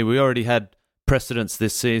quickly. We already had precedents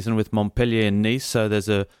this season with Montpellier and Nice, so there's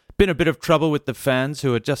been a bit of trouble with the fans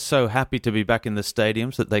who are just so happy to be back in the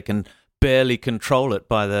stadiums that they can barely control it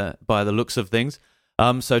by the looks of things.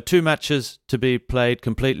 So 2 matches to be played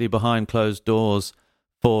completely behind closed doors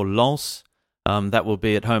for Lens. That will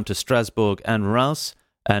be at home to Strasbourg and Reims,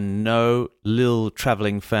 and no Lille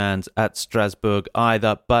travelling fans at Strasbourg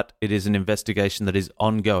either, but it is an investigation that is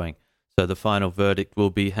ongoing. So the final verdict will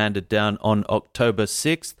be handed down on October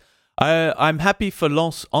 6th. I'm happy for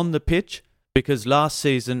Lens on the pitch, because last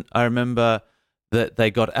season I remember that they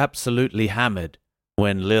got absolutely hammered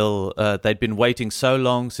when Lille, they'd been waiting so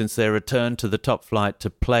long since their return to the top flight to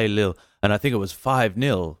play Lille, and I think it was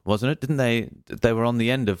 5-0, wasn't it? Didn't they? They were on the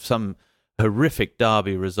end of some horrific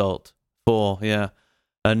derby result.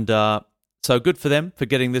 And so good for them for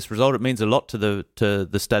getting this result. It means a lot to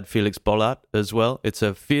the Stade Félix Bollard as well. It's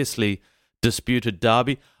a fiercely disputed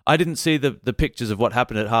derby. I didn't see the pictures of what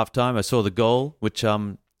happened at halftime. I saw the goal, which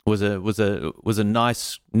was a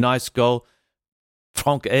nice goal.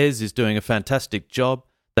 Franck Hez is doing a fantastic job.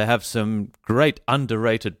 They have some great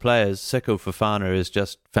underrated players. Seko Fofana is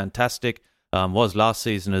just fantastic. Was last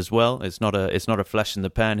season as well. It's not a flash in the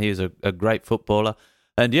pan. He is a great footballer.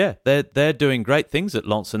 And yeah, they're doing great things at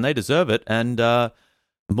Lens, and they deserve it. And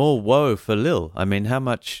more woe for Lille. I mean, how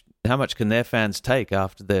much can their fans take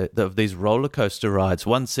after these roller coaster rides?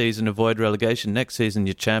 One season avoid relegation, next season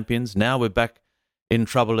you're champions. Now we're back in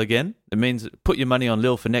trouble again. It means put your money on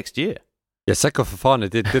Lille for next year. Yeah, Seko Fofana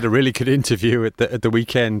did a really good interview at the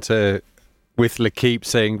weekend with L'Équipe,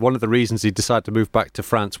 saying one of the reasons he decided to move back to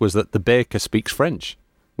France was that the baker speaks French,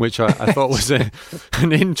 which I thought was an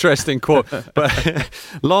interesting quote. But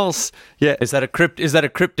Lens, yeah, is that a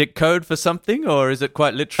cryptic code for something, or is it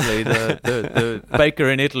quite literally the baker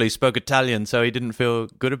in Italy spoke Italian, so he didn't feel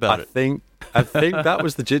good about it? I think that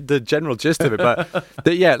was the general gist of it.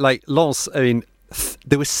 But yeah, like Lens, I mean,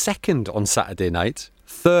 they were second on Saturday night,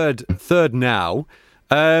 third now.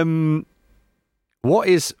 What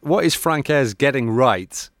is Franck Hez getting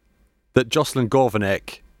right that Jocelyn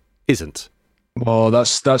Gourvenec isn't? Well,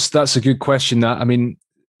 that's a good question. That, I mean,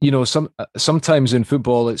 sometimes in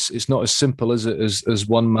football it's not as simple as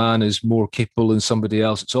one man is more capable than somebody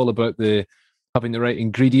else. It's all about having the right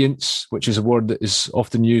ingredients, which is a word that is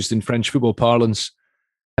often used in French football parlance.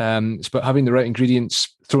 It's about having the right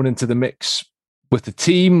ingredients thrown into the mix with the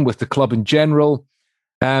team, with the club in general.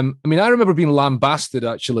 I mean, I remember being lambasted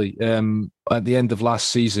actually at the end of last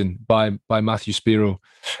season by Matthew Spiro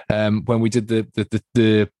when we did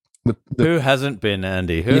the who hasn't been,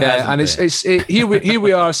 Andy? Here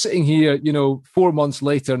we are sitting here, 4 months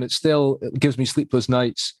later, and it gives me sleepless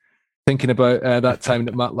nights thinking about that time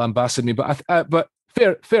that Matt lambasted me. But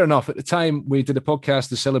fair enough. At the time, we did a podcast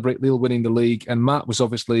to celebrate Lille winning the league, and Matt was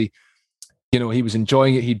obviously, he was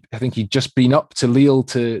enjoying it. I think he'd just been up to Lille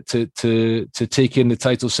to take in the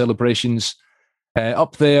title celebrations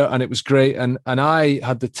up there, and it was great. And I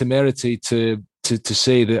had the temerity to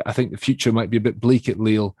say that I think the future might be a bit bleak at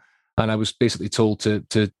Lille. And I was basically told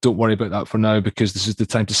to don't worry about that for now, because this is the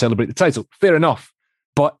time to celebrate the title. Fair enough.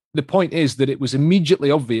 But the point is that it was immediately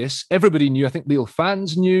obvious. Everybody knew, I think Lille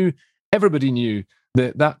fans knew, everybody knew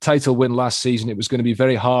that title win last season, it was going to be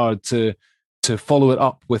very hard to follow it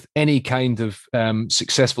up with any kind of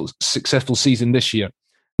successful season this year.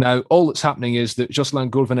 Now, all that's happening is that Jocelyn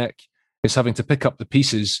Gourvenec is having to pick up the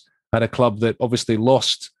pieces at a club that obviously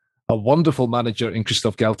lost a wonderful manager in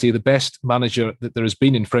Christophe Galtier, the best manager that there has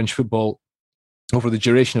been in French football over the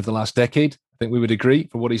duration of the last decade. I think we would agree,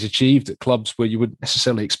 for what he's achieved at clubs where you wouldn't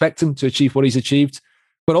necessarily expect him to achieve what he's achieved,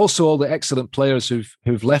 but also all the excellent players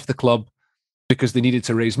who've left the club because they needed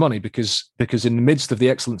to raise money, because in the midst of the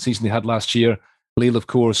excellent season they had last year, Lille, of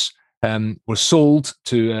course, were sold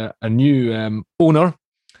to a new owner,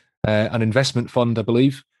 an investment fund, I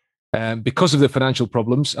believe, because of the financial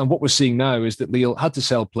problems. And what we're seeing now is that Lille had to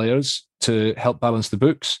sell players to help balance the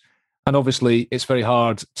books. And obviously, it's very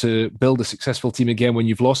hard to build a successful team again when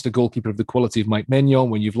you've lost a goalkeeper of the quality of Mike Maignan,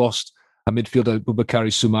 when you've lost a midfielder,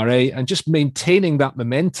 Boubakary Soumaré, and just maintaining that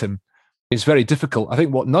momentum is very difficult. I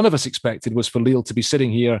think what none of us expected was for Lille to be sitting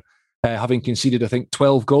here having conceded, I think,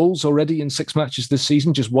 12 goals already in 6 matches this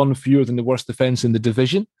season, just one fewer than the worst defence in the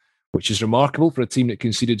division, which is remarkable for a team that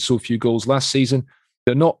conceded so few goals last season.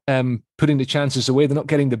 They're not putting the chances away. They're not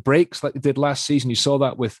getting the breaks like they did last season. You saw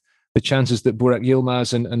that with the chances that Burak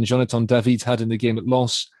Yilmaz and Jonathan David had in the game at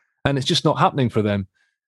Lens, and it's just not happening for them.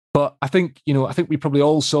 But I think we probably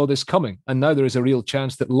all saw this coming, and now there is a real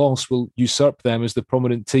chance that Lens will usurp them as the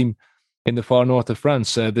prominent team in the far north of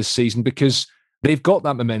France this season, because they've got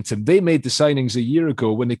that momentum. They made the signings a year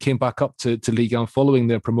ago when they came back up to Ligue 1 following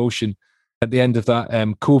their promotion at the end of that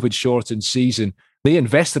COVID-shortened season. They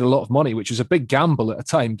invested a lot of money, which was a big gamble at a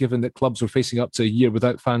time, given that clubs were facing up to a year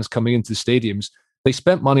without fans coming into the stadiums. They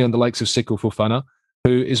spent money on the likes of Seko Fofana,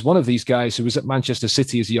 who is one of these guys who was at Manchester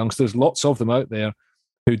City as a youngster. There's lots of them out there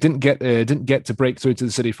who didn't get to break through to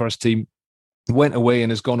the City first team, went away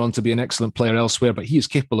and has gone on to be an excellent player elsewhere, but he is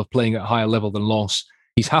capable of playing at a higher level than Lens.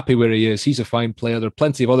 He's happy where he is. He's a fine player. There are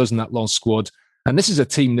plenty of others in that Lens squad. And this is a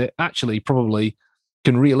team that actually probably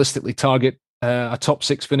can realistically target a top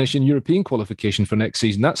 6 finish in European qualification for next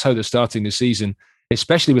season. That's how they're starting the season,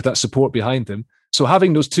 especially with that support behind them. So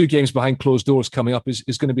having those 2 games behind closed doors coming up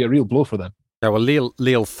is going to be a real blow for them. Yeah, well,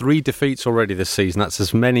 Lille 3 defeats already this season. That's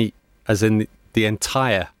as many as in the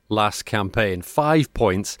entire last campaign. 5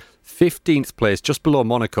 points, 15th place, just below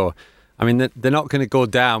Monaco. I mean, they're not going to go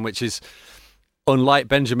down, which is unlike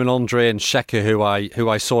Benjamin Andre and Shecker, who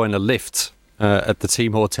I saw in a lift at the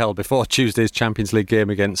team hotel before Tuesday's Champions League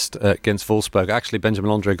game against Wolfsburg. Actually,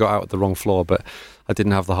 Benjamin Andre got out at the wrong floor, but I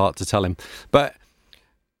didn't have the heart to tell him. But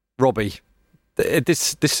Robbie,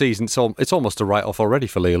 this season it's almost a write-off already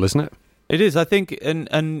for Lille, isn't it? It is, I think,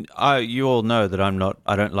 and you all know that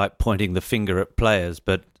I don't like pointing the finger at players,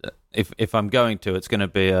 but if I'm going to, it's going to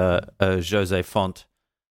be a José Font,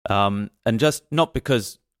 and just not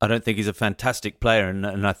because I don't think he's a fantastic player,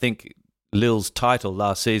 and I think Lille's title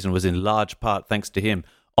last season was in large part thanks to him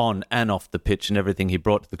on and off the pitch and everything he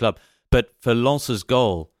brought to the club. But for Lens's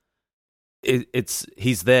goal,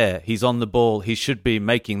 he's there, he's on the ball, he should be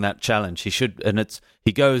making that challenge.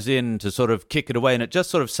 He goes in to sort of kick it away, and it just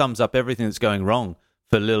sort of sums up everything that's going wrong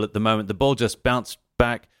for Lille at the moment. The ball just bounced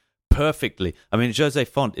back perfectly. I mean, José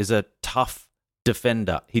Font is a tough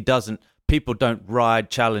defender. People don't ride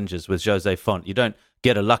challenges with José Font. You don't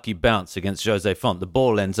get a lucky bounce against José Font. The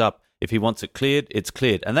ball ends up, if he wants it cleared, it's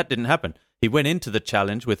cleared. And that didn't happen. He went into the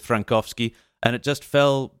challenge with Frankowski, and it just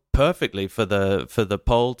fell perfectly for the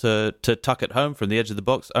Pole to tuck it home from the edge of the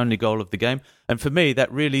box, only goal of the game. And for me,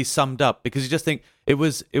 that really summed up, because you just think it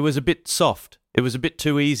was a bit soft. It was a bit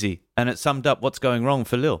too easy, and it summed up what's going wrong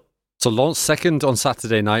for Lille. So Lens second on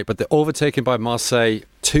Saturday night, but they're overtaken by Marseille.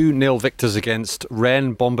 2-0 victors against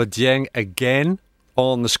Rennes. Bamba Dieng again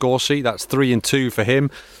on the score sheet. That's 3-2 for him.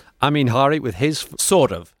 Amin Hari with his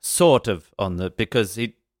sort of on the, because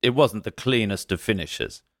it wasn't the cleanest of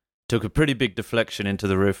finishes. Took a pretty big deflection into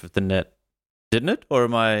the roof of the net, didn't it? Or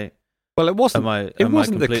am I? Well, it wasn't. Am I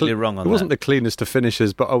completely wrong on that? It wasn't the cleanest of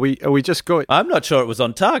finishes, but are we just going? I'm not sure it was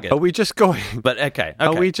on target. Are we just going? But okay.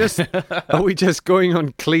 Are we just going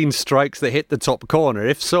on clean strikes that hit the top corner?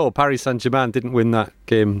 If so, Paris Saint-Germain didn't win that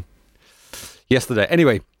game yesterday.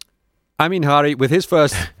 Anyway, Amin Hari with his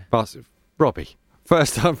first Robbie.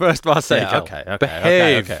 First Marseille. Yeah, okay.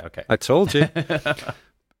 Behave. Okay. I told you.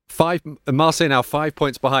 Marseille now 5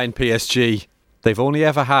 points behind PSG. They've only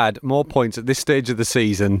ever had more points at this stage of the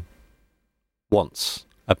season once,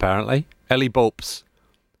 apparently. Elie Bope's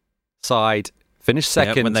side finished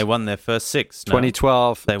second. Yeah, when they won their first 6.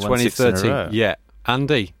 2012, they won 6 in a row. Yeah.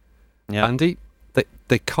 Andy,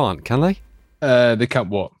 they can't, can they? They can't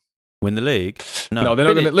what? Win the league? No, they're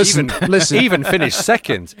not going to listen. Even finish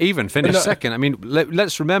second. Second. I mean,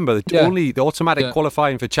 let's remember that only the automatic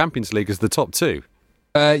qualifying for Champions League is the top 2.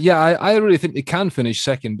 I really think they can finish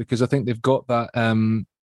second, because I think they've got that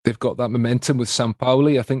momentum with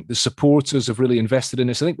Sampaoli. I think the supporters have really invested in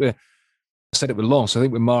this. I said it with Lens. I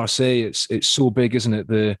think with Marseille, it's so big, isn't it?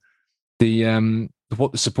 The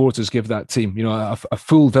what the supporters give that team. You know, a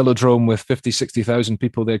full velodrome with 50, 60,000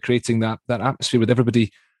 people there, creating that atmosphere with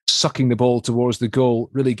everybody sucking the ball towards the goal,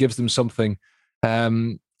 really gives them something.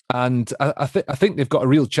 And I think they've got a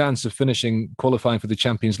real chance of qualifying for the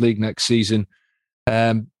Champions League next season.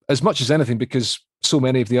 As much as anything, because so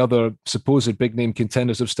many of the other supposed big name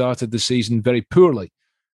contenders have started the season very poorly.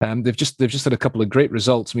 They've just had a couple of great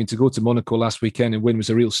results. I mean, to go to Monaco last weekend and win was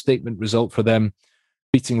a real statement result for them.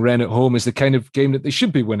 Beating Rennes at home is the kind of game that they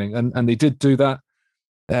should be winning, and they did do that.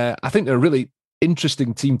 I think they're a really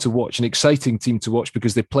interesting team to watch, an exciting team to watch,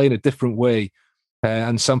 because they play in a different way.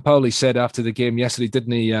 And Sampaoli said after the game yesterday,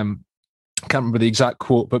 didn't he? Can't remember the exact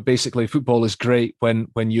quote, but basically football is great when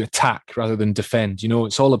you attack rather than defend. You know,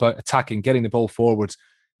 it's all about attacking, getting the ball forward.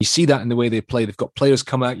 You see that in the way they play. They've got players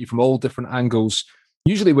come at you from all different angles.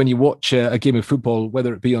 Usually when you watch a game of football,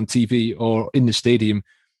 whether it be on TV or in the stadium,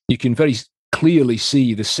 you can very clearly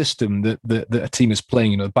see the system that a team is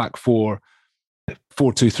playing, you know, back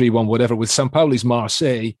 4-2-3-1, whatever. With Sampaoli's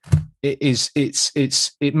Marseille,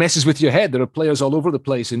 it messes with your head. There are players all over the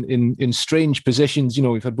place in strange positions. You know,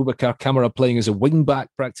 we've had Boubacar Kamara playing as a wing back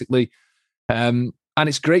practically, and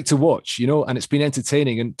it's great to watch. You know, and it's been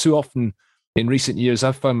entertaining. And too often in recent years,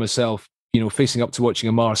 I've found myself facing up to watching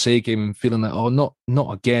a Marseille game and feeling like, oh, not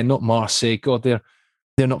again, not Marseille. God, they're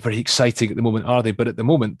not very exciting at the moment, are they? But at the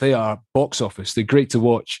moment, they are box office. They're great to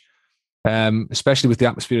watch, especially with the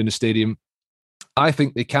atmosphere in the stadium. I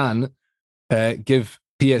think they can give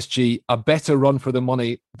PSG a better run for the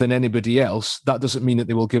money than anybody else. That doesn't mean that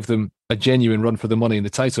they will give them a genuine run for the money in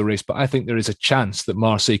the title race, but I think there is a chance that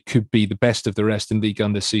Marseille could be the best of the rest in Ligue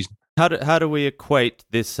 1 this season. How do we equate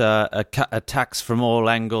this attacks from all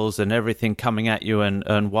angles and everything coming at you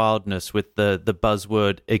and wildness with the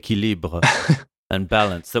buzzword équilibre and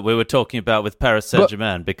balance that we were talking about with Paris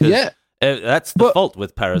Saint-Germain? Because that's the fault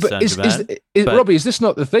with Paris Saint-Germain. Robbie, is this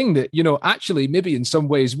not the thing that, actually maybe in some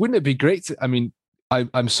ways, wouldn't it be great to,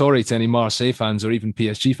 I'm sorry to any Marseille fans or even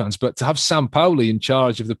PSG fans, but to have Sampaoli in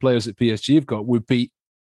charge of the players that PSG have got would be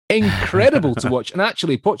incredible to watch. And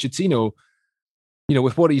actually, Pochettino,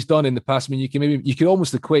 with what he's done in the past, you could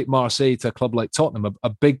almost equate Marseille to a club like Tottenham, a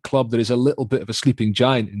big club that is a little bit of a sleeping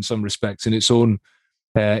giant in some respects in its own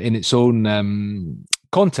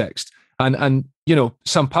context. And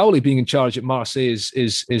Sampaoli being in charge at Marseille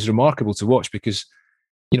is remarkable to watch because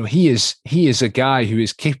he is a guy who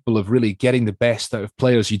is capable of really getting the best out of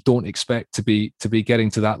players you don't expect to be getting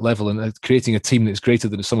to that level and creating a team that's greater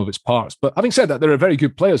than the sum of its parts. But having said that, there are very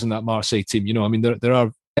good players in that Marseille team. There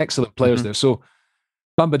are excellent players there. So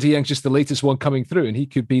Bamba Dieng's just the latest one coming through, and he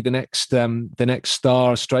could be the next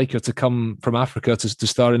star striker to come from Africa to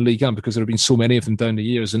star in Ligue 1 because there have been so many of them down the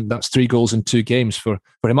years, and that's 3 goals in 2 games for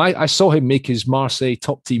him. I saw him make his Marseille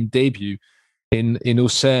top team debut in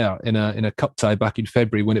Auxerre in a cup tie back in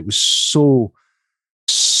February when it was so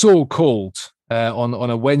cold on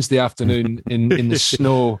a Wednesday afternoon in the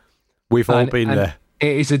snow. We've all been there.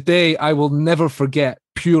 It is a day I will never forget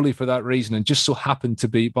purely for that reason, and just so happened to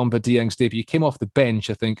be Bamba Dieng's debut. He came off the bench,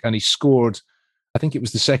 I think, and he scored. I think it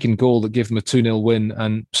was the second goal that gave them a 2-0 win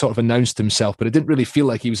and sort of announced himself, but it didn't really feel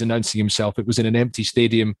like he was announcing himself. It was in an empty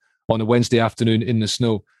stadium on a Wednesday afternoon in the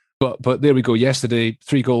snow. But there we go. Yesterday,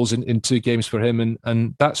 3 goals in 2 games for him,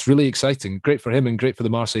 and that's really exciting. Great for him and great for the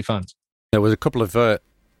Marseille fans. There was a couple of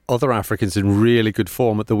other Africans in really good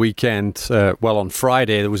form at the weekend. On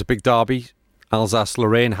Friday, there was a big derby.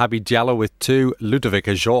 Alsace-Lorraine, Habib Diallo with 2. Ludovic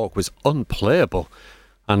Ajorc was unplayable.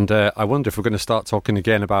 And I wonder if we're going to start talking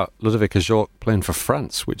again about Ludovic Ajorc playing for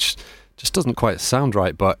France, which just doesn't quite sound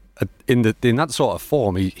right. But in that sort of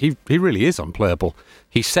form, he really is unplayable.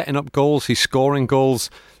 He's setting up goals, he's scoring goals.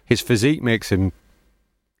 His physique makes him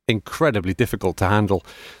incredibly difficult to handle.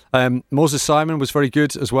 Moses Simon was very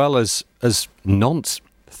good, as well as Nantes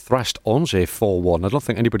thrashed Angers 4-1. I don't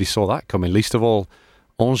think anybody saw that coming, least of all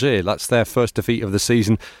Angers. That's their first defeat of the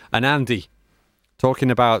season. And Andy,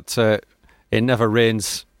 talking about it never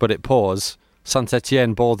rains but it pours,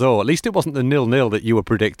 Saint-Etienne, Bordeaux. At least it wasn't the 0-0 that you were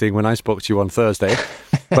predicting when I spoke to you on Thursday.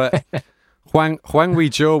 But Huang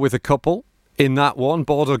Weizhou with a couple in that one.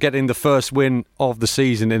 Bordeaux getting the first win of the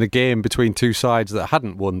season in a game between 2 sides that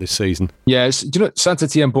hadn't won this season. Yes,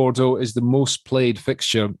 Saint-Etienne Bordeaux is the most played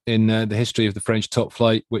fixture in the history of the French top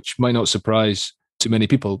flight, which might not surprise too many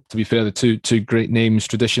people. To be fair, the two great names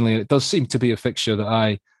traditionally, and it does seem to be a fixture that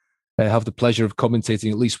I have the pleasure of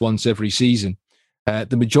commentating at least once every season.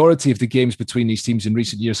 The majority of the games between these teams in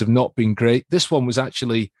recent years have not been great. This one was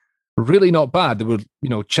actually really not bad. There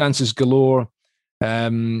were chances galore.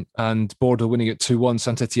 And Bordeaux winning at 2-1.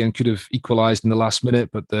 Saint-Etienne could have equalised in the last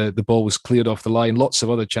minute, but the ball was cleared off the line. Lots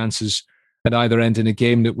of other chances at either end in a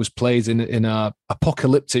game that was played in a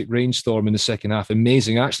apocalyptic rainstorm in the second half.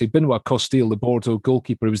 Amazing. Actually, Benoit Costil, the Bordeaux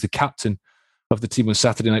goalkeeper, who was the captain of the team on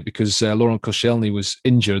Saturday night because Laurent Koscielny was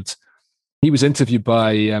injured. He was interviewed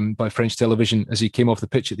by French television as he came off the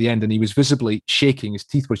pitch at the end, and he was visibly shaking. His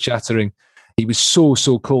teeth were chattering. He was so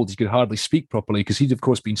cold he could hardly speak properly because he'd, of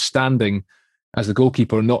course, been standing as the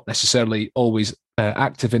goalkeeper, not necessarily always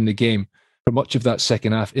active in the game for much of that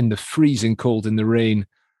second half in the freezing cold, in the rain.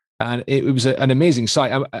 And it was an amazing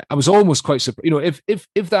sight. I was almost quite surprised.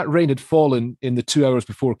 If that rain had fallen in the 2 hours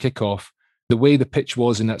before kickoff, the way the pitch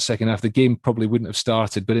was in that second half, the game probably wouldn't have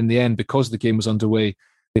started. But in the end, because the game was underway,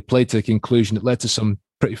 they played to a conclusion. It led to some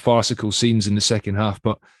pretty farcical scenes in the second half.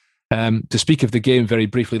 But to speak of the game very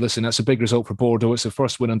briefly, listen, that's a big result for Bordeaux. It's the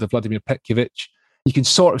first win under Vladimir Petkovic. You can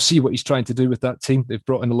sort of see what he's trying to do with that team. They've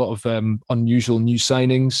brought in a lot of unusual new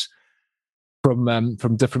signings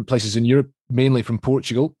from different places in Europe, mainly from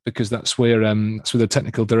Portugal, because that's where the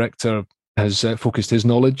technical director has focused his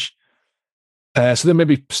knowledge. So they're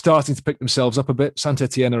maybe starting to pick themselves up a bit.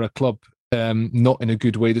 Saint-Etienne are a club not in a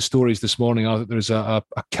good way. The stories this morning are that there's a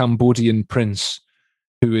Cambodian prince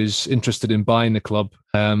who is interested in buying the club.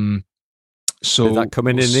 So did that come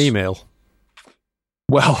in an email?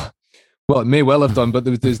 Well, Well, it may well have done, but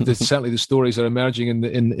there's certainly the stories are emerging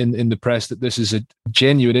in the press that this is a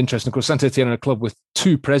genuine interest. And of course, Saint-Etienne are a club with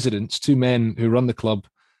two presidents, two men who run the club,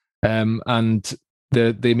 and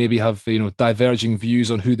they maybe have diverging views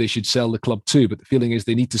on who they should sell the club to. But the feeling is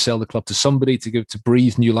they need to sell the club to somebody to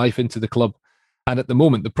breathe new life into the club. And at the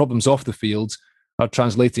moment, the problems off the field are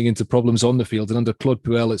translating into problems on the field. And under Claude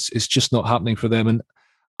Puel, it's just not happening for them. And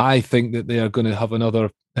I think that they are going to have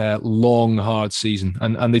another long, hard season.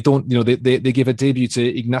 And they don't, they gave a debut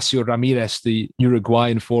to Ignacio Ramirez, the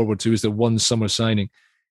Uruguayan forward, who was their one summer signing.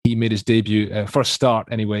 He made his debut, first start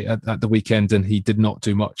anyway, at the weekend, and he did not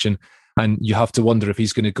do much. And you have to wonder if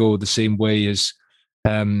he's going to go the same way as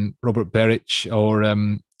Robert Beric or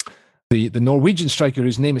the Norwegian striker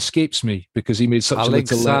whose name escapes me because he made such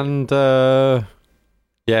Alexander.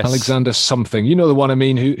 Yes, Alexander something. You know the one I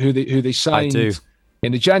mean? Who they signed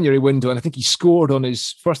in the January window, and I think he scored on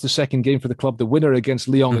his first or second game for the club, the winner against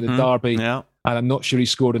Lyon in the derby. Yeah. And I'm not sure he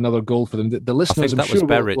scored another goal for them. The listeners, I think that was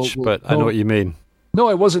Beric, but I know what you mean. No,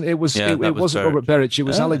 it wasn't. It wasn't Robert Beric. It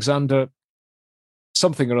was Alexander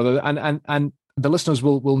something or other. And the listeners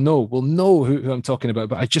will know who I'm talking about,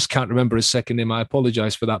 but I just can't remember his second name. I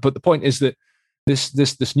apologise for that. But the point is that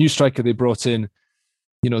this new striker they brought in,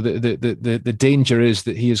 the danger is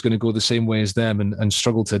that he is going to go the same way as them and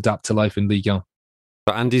struggle to adapt to life in Ligue 1.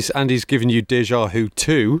 But Andy's given you déjà vu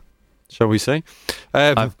too, shall we say?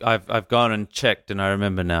 I've gone and checked, and I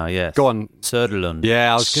remember now. Yes, go on, Söderlund.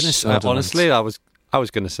 Yeah, I was going to say. Honestly, I was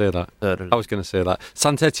going to say that. I was going to say that.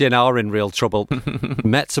 Saint-Etienne are in real trouble.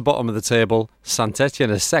 Metz are bottom of the table. Saint-Etienne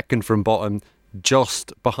are second from bottom,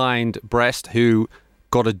 just behind Brest, who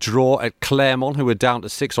got a draw at Clermont, who were down to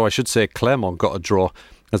 6, or I should say Clermont got a draw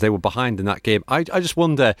as they were behind in that game. I just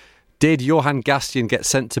wonder, did Johan Gastien get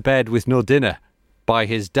sent to bed with no dinner by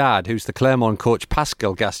his dad, who's the Clermont coach,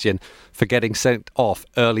 Pascal Gastien, for getting sent off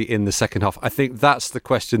early in the second half? I think that's the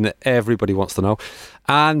question that everybody wants to know.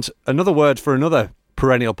 And another word for another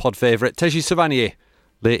perennial pod favourite, Teji Savanier,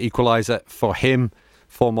 late equaliser for him,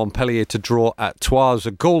 for Montpellier to draw at Troyes.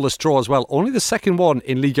 A goalless draw as well, only the second one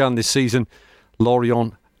in Ligue 1 this season.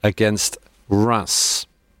 Lorient against Reims.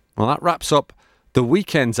 Well, that wraps up the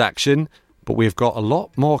weekend's action, but we've got a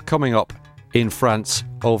lot more coming up in France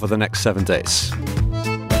over the next 7 days.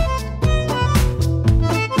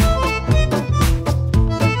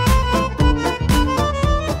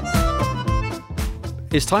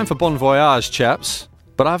 It's time for Bon Voyage, chaps,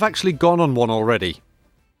 but I've actually gone on one already.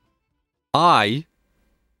 I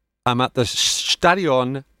am at the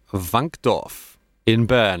Stadion Wankdorf in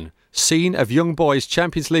Bern, scene of young boys'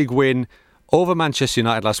 Champions League win over Manchester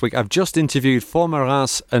United last week. I've just interviewed former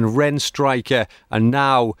Reims and Rennes striker and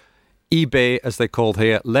now eBay, as they called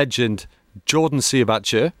here, legend Jordan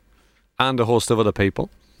Siebatcher and a host of other people.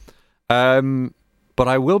 But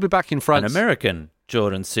I will be back in France. An American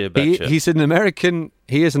Jordan Siebatcher. He's an American.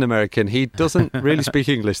 He is an American. He doesn't really speak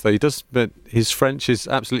English, though. He does, but his French is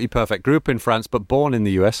absolutely perfect. Grew up in France, but born in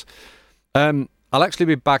the US. I'll actually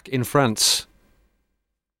be back in France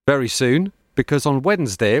very soon, because on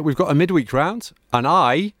Wednesday we've got a midweek round, and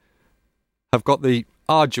I have got the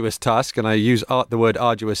arduous task, and I use the word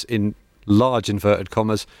arduous in large inverted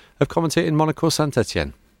commas, of commentating Monaco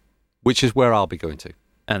Saint-Etienne, which is where I'll be going to.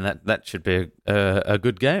 And that should be a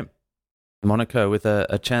good game. Monaco with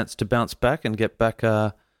a chance to bounce back and get back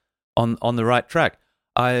on the right track.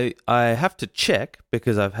 I have to check,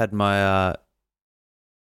 because I've had my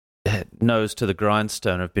nose to the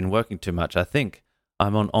grindstone. I've been working too much. I think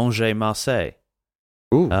I'm on Angers-Marseille.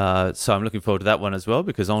 So I'm looking forward to that one as well,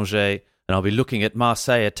 because Angers, and I'll be looking at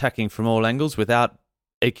Marseille attacking from all angles without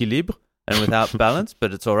équilibre and without balance,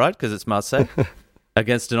 but it's all right because it's Marseille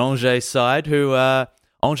against an Angers side who,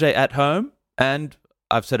 Angers at home, and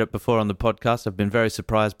I've said it before on the podcast, I've been very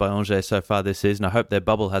surprised by Angers so far this season. I hope their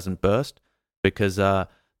bubble hasn't burst, because they're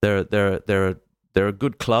a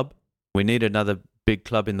good club. We need another big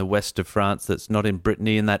club in the west of France that's not in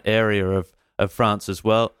Brittany, in that area of France as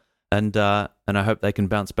well. And I hope they can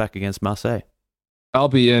bounce back against Marseille. I'll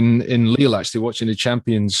be in Lille actually watching the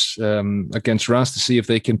champions against Reims to see if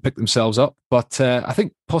they can pick themselves up. But I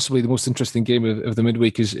think possibly the most interesting game of the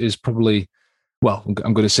midweek is probably, well,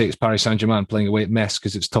 I'm going to say it's Paris Saint-Germain playing away at Metz,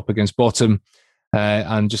 because it's top against bottom,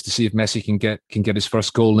 and just to see if Messi can get his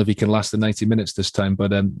first goal and if he can last the 90 minutes this time.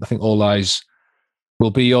 But I think all eyes will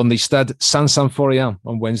be on the Stade Saint-Symphorien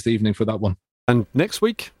on Wednesday evening for that one. And next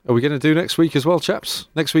week, are we going to do next week as well, chaps?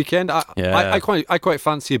 Next weekend, I quite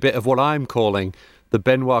fancy a bit of what I'm calling the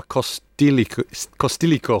Benoit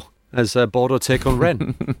Costilico as Bordeaux take on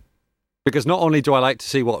Rennes. Because not only do I like to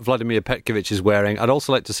see what Vladimir Petkovic is wearing, I'd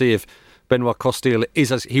also like to see if Benoit Costil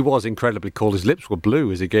he was incredibly cool. His lips were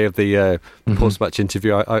blue as he gave the post-match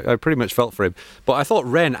interview. I pretty much felt for him. But I thought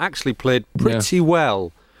Rennes actually played pretty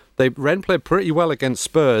well. Rennes played pretty well against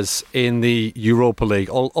Spurs in the Europa League,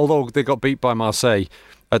 although they got beat by Marseille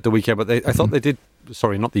at the weekend. But I thought they did.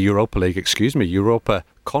 Sorry, not the Europa League. Excuse me, Europa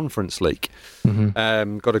Conference League.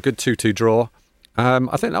 Got a good 2-2 draw.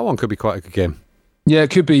 I think that one could be quite a good game. Yeah,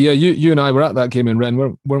 it could be. Yeah, you and I were at that game in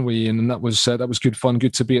Rennes, weren't we? And that was good fun.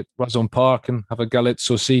 Good to be at Razon Park and have a galette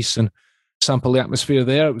saucisse and sample the atmosphere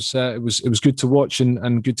there. It was good to watch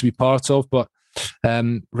and good to be part of. But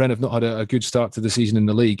Rennes have not had a good start to the season in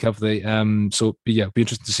the league, have they? So yeah, it'll be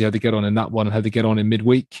interesting to see how they get on in that one and how they get on in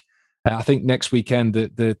midweek. I think next weekend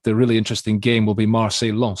the really interesting game will be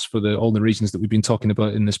Marseille-Lens for all the reasons that we've been talking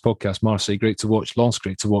about in this podcast. Marseille, great to watch. Lens,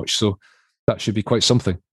 great to watch. So that should be quite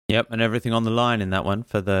something. Yep, and everything on the line in that one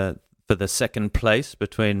for the second place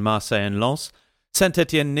between Marseille and Lens.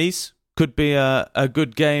 Saint-Etienne-Nice could be a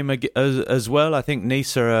good game as well. I think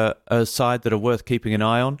Nice are a side that are worth keeping an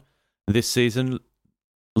eye on this season,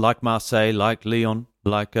 like Marseille, like Lyon,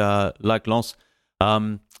 like Lens.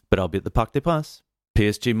 But I'll be at the Parc des Princes.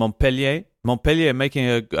 PSG Montpellier. Montpellier making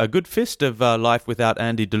a good fist of life without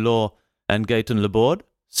Andy Delors and Gaëtan Laborde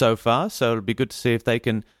so far. So it'll be good to see if they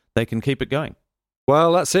can keep it going.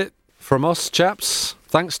 Well, that's it from us, chaps.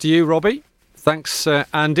 Thanks to you, Robbie. Thanks,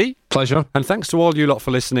 Andy. Pleasure. And thanks to all you lot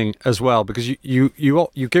for listening as well, because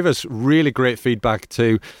you give us really great feedback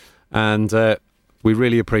too, and we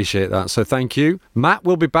really appreciate that. So thank you. Matt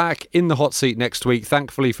will be back in the hot seat next week,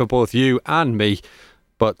 thankfully for both you and me.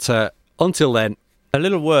 But until then, a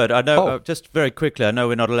little word. I know, just very quickly, I know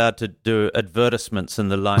we're not allowed to do advertisements and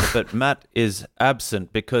the like, but Matt is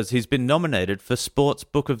absent because he's been nominated for Sports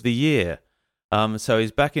Book of the Year. So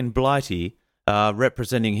he's back in Blighty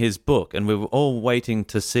representing his book, and we were all waiting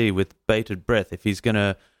to see with bated breath if he's going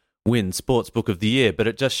to win Sports Book of the Year. But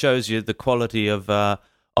it just shows you the quality of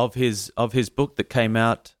his book that came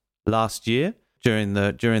out last year during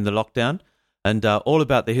the lockdown, and all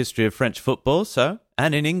about the history of French football.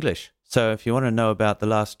 And in English. So if you want to know about the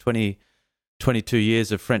last 22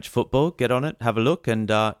 years of French football, get on it, have a look, and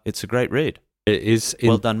it's a great read. It is.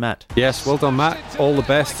 Well done, Matt. Yes, well done, Matt. All the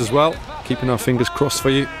best as well. Keeping our fingers crossed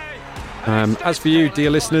for you. As for you,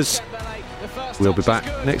 dear listeners, we'll be back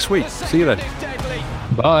next week. See you then.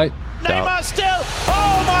 Bye. Neymar still.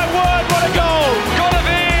 Oh my word, what a goal. Goal of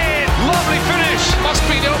in. Lovely finish. Must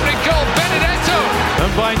be the opening goal. Benedetto.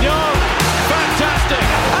 And Bagnon. Fantastic.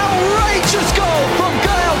 Outrageous goal from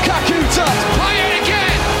Gael Kakuta. Play it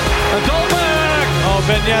again. And Dolberg. Oh,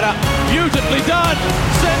 Benyera. Beautifully done.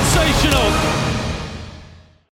 Sensational.